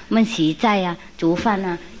嘛。我们洗菜啊、煮饭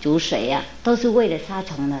啊、煮水啊，都是为了杀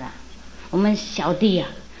虫的啦。我们小弟啊，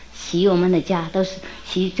洗我们的家都是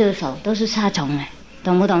洗这手都是杀虫的，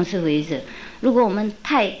懂不懂是不是意思？如果我们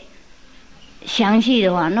太详细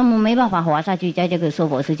的话，那么没办法活下去，在这个娑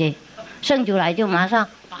婆世界，生出来就马上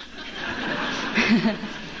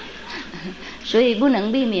所以不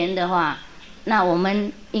能避免的话，那我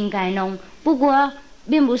们应该弄。不过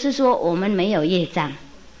并不是说我们没有业障，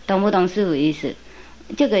懂不懂是不是意思？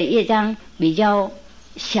这个业障比较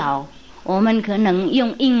小，我们可能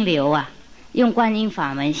用阴流啊，用观音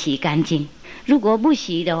法门洗干净。如果不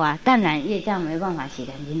洗的话，当然业障没办法洗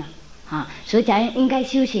干净了啊。所以咱应该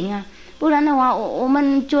修行啊，不然的话我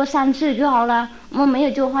们做善事就好了，我们没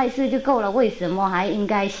有做坏事就够了，为什么还应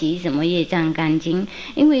该洗什么业障干净？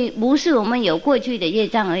因为不是我们有过去的业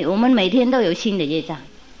障而已，我们每天都有新的业障，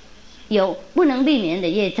有不能避免的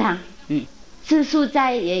业障。吃素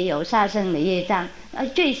斋也有杀生的业障，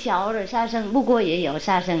最小的杀生不过也有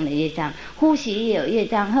杀生的业障，呼吸也有业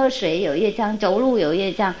障，喝水有业障，走路有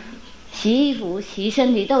业障，洗衣服洗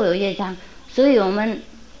身体都有业障。所以我们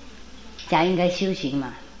才应该修行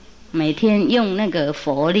嘛，每天用那个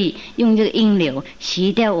佛力，用这个因流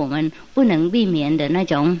洗掉我们不能避免的那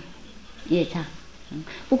种业障。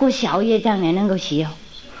不过小业障也能够洗哦，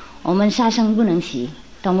我们杀生不能洗，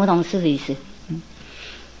懂不懂是意思？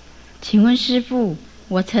请问师父，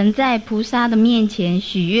我曾在菩萨的面前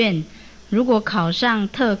许愿，如果考上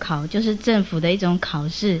特考，就是政府的一种考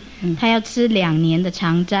试，他要吃2年的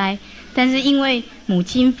长斋，但是因为母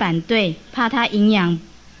亲反对，怕他营养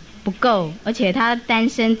不够，而且他单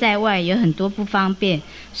身在外有很多不方便，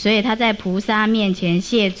所以他在菩萨面前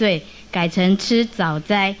谢罪，改成吃早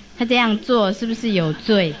斋。他这样做是不是有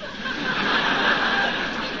罪？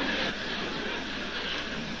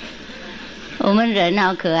我们人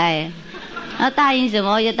好可爱，要答应什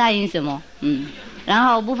么就答应什么，然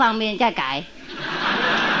后不方便再改。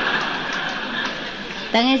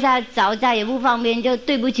等一下早斋也不方便，就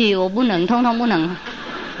对不起，我不能，通通不能。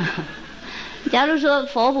假如说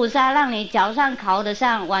佛菩萨让你早上考得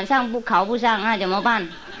上，晚上考不上，那怎么办？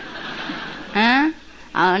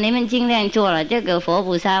好，你们尽量做了，这个佛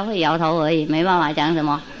菩萨会摇头而已，没办法讲什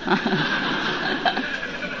么。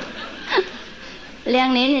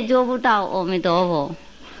2年也做不到，阿弥陀佛。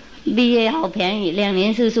毕业好便宜，2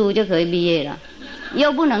年4书就可以毕业了，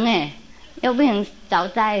又不能又不能早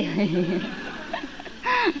斋，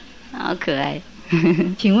好可爱。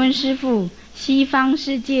请问师父，西方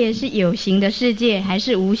世界是有形的世界还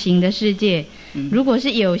是无形的世界？如果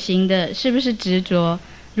是有形的，是不是执着？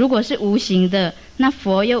如果是无形的，那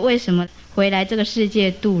佛又为什么回来这个世界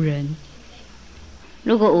度人？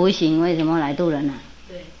如果无形，为什么来度人呢？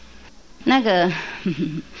对，那个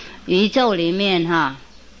宇宙里面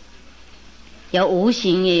有无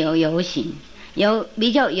形也有有形，有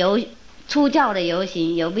比较粗糙的有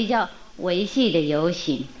形，有比较维系的有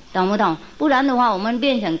形，懂不懂？不然的话，我们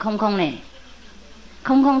变成空空嘞，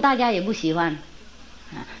空空大家也不喜欢，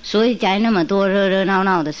所以才那么多热热闹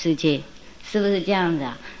闹的世界，是不是这样子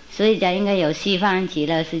啊？所以才应该有西方极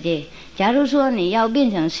乐世界。假如说你要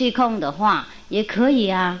变成虚空的话，也可以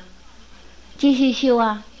啊，继续修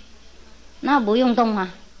啊，那不用动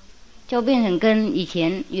啊，就变成跟以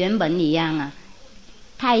前原本一样啊。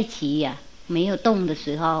太极没有动的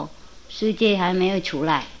时候，世界还没有出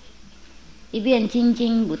来，一边静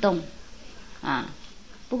静不动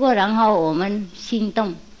不过然后我们心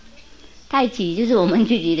动，太极就是我们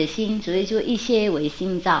自己的心，所以说一切为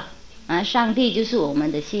心造上帝就是我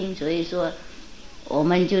们的心，所以说我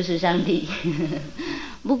们就是上帝。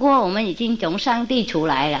不过我们已经从上帝出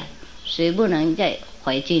来了，所以不能再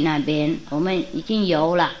回去那边，我们已经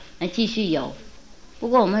游了，那继续游。不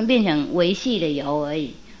过我们变成维系的游而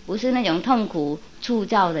已，不是那种痛苦粗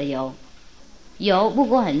糙的游。游不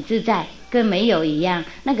过很自在，跟没有一样，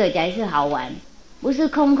那个才是好玩。不是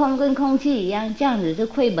空空跟空气一样，这样子是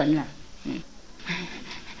亏本了。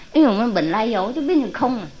因为我们本来有就变成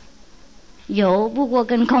空了，有不过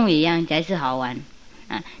跟空一样才是好玩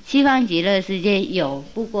西方极乐世界有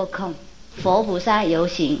不过空，佛菩萨有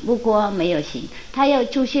形不过没有形，他要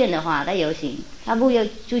出现的话他有形，他不要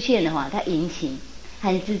出现的话他隐形，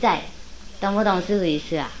很自在，懂不懂是不是意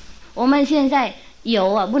思啊？我们现在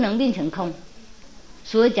有不能变成空，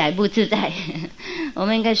所以才不自在。我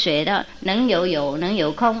们应该学到能有有，能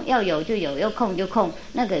有空，要有就有，要空就空，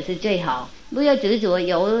那个是最好。不要执着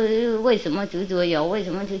有，为什么执着有？为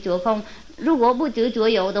什么执着空？如果不执着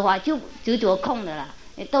有的话，就执着空的啦，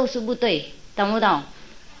都是不对，懂不懂？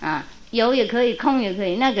有也可以，空也可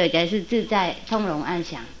以，那个才是自在从容安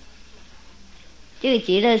详。这个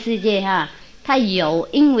极乐世界它有，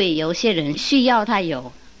因为有些人需要它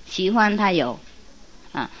有，喜欢它有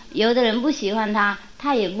有的人不喜欢它，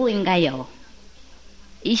它也不应该有，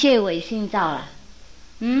一切为心造了。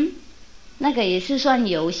那个也是算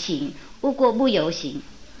有形，不过不有形，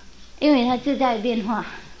因为它自在变化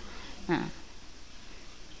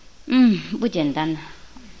不简单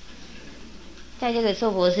在这个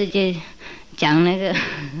娑婆世界讲那个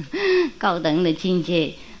高等的境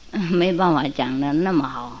界没办法讲的那么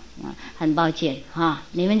好很抱歉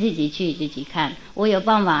你们自己去自己看，我有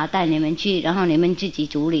办法带你们去，然后你们自己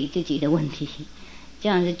处理自己的问题，这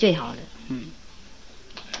样是最好的。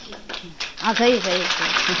可以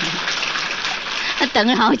等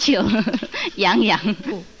了好久洋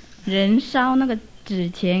人烧那个纸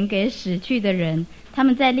钱给死去的人，他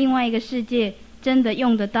们在另外一个世界真的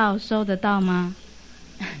用得到收得到吗？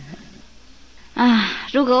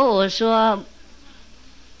如果我说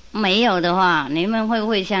没有的话，你们会不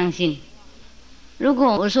会相信？如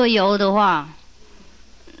果我说有的话，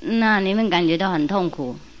那你们感觉到很痛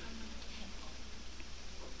苦，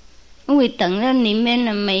因为等了里面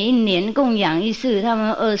的每一年供养一次，他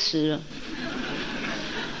们饿死了。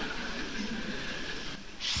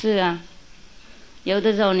是有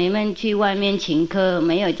的时候你们去外面请客，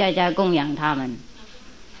没有在家供养他们，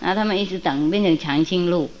然后他们一直等，变成长青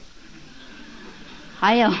路。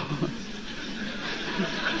还有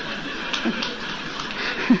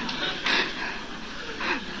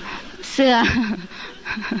是啊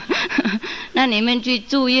那你们去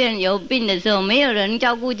住院有病的时候，没有人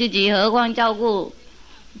照顾自己，何况照顾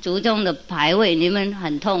族中的牌位，你们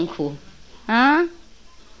很痛苦啊！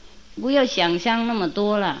不要想象那么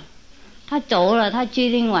多了，他走了，他去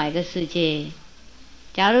另外一个世界。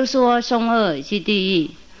假如说松恶去地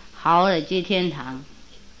狱，好了去天堂，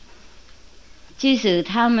即使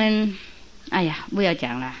他们，哎呀，不要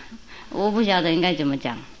讲了，我不晓得应该怎么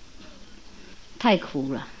讲，太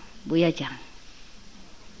苦了，不要讲。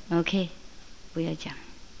OK， 不要讲，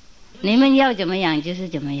你们要怎么样就是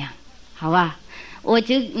怎么样，好吧？我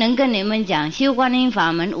就能跟你们讲，修观音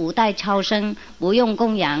法门5代超生不用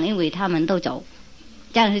供养，因为他们都走，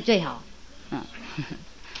这样是最好。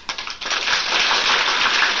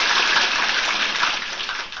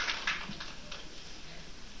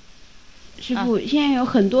师父，现在有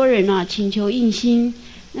很多人啊请求印心，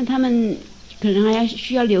那他们可能还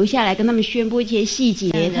需要留下来跟他们宣布一些细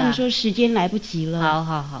节，他们说时间来不及了。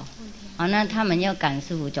好，那他们要赶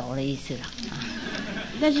师父走的意思了。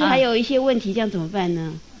但是还有一些问题，这样怎么办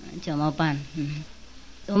呢？怎么办？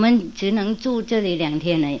我们只能住这里2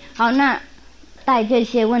天而已。好，那带这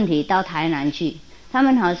些问题到台南去。他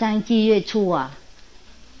们好像7月初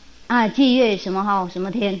7月什么号什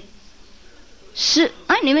么天？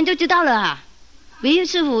你们就知道了啊？比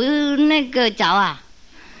师父那个早啊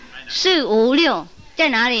，4、5、6在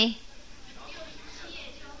哪里？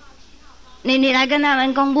你来跟他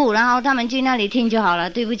们公布，然后他们去那里听就好了。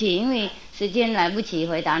对不起，因为时间来不及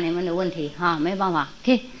回答你们的问题哈，没办法。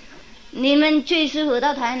OK， 你们去师父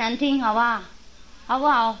到台南听好不好？好不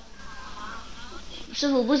好？师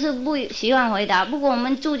父不是不喜欢回答，不过我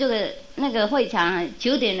们住那个会场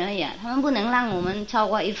9点而已他们不能让我们超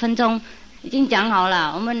过1分钟，已经讲好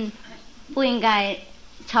了，我们不应该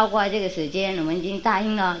超过这个时间，我们已经答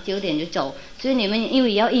应了9点就走。所以你们因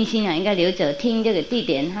为要印心应该留着听这个地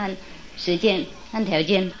点和时间和条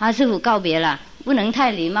件。师父告别了，不能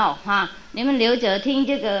太礼貌你们留着听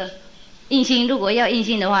这个印心，如果要印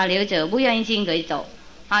心的话留着，不要印心可以走。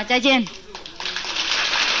好，再见。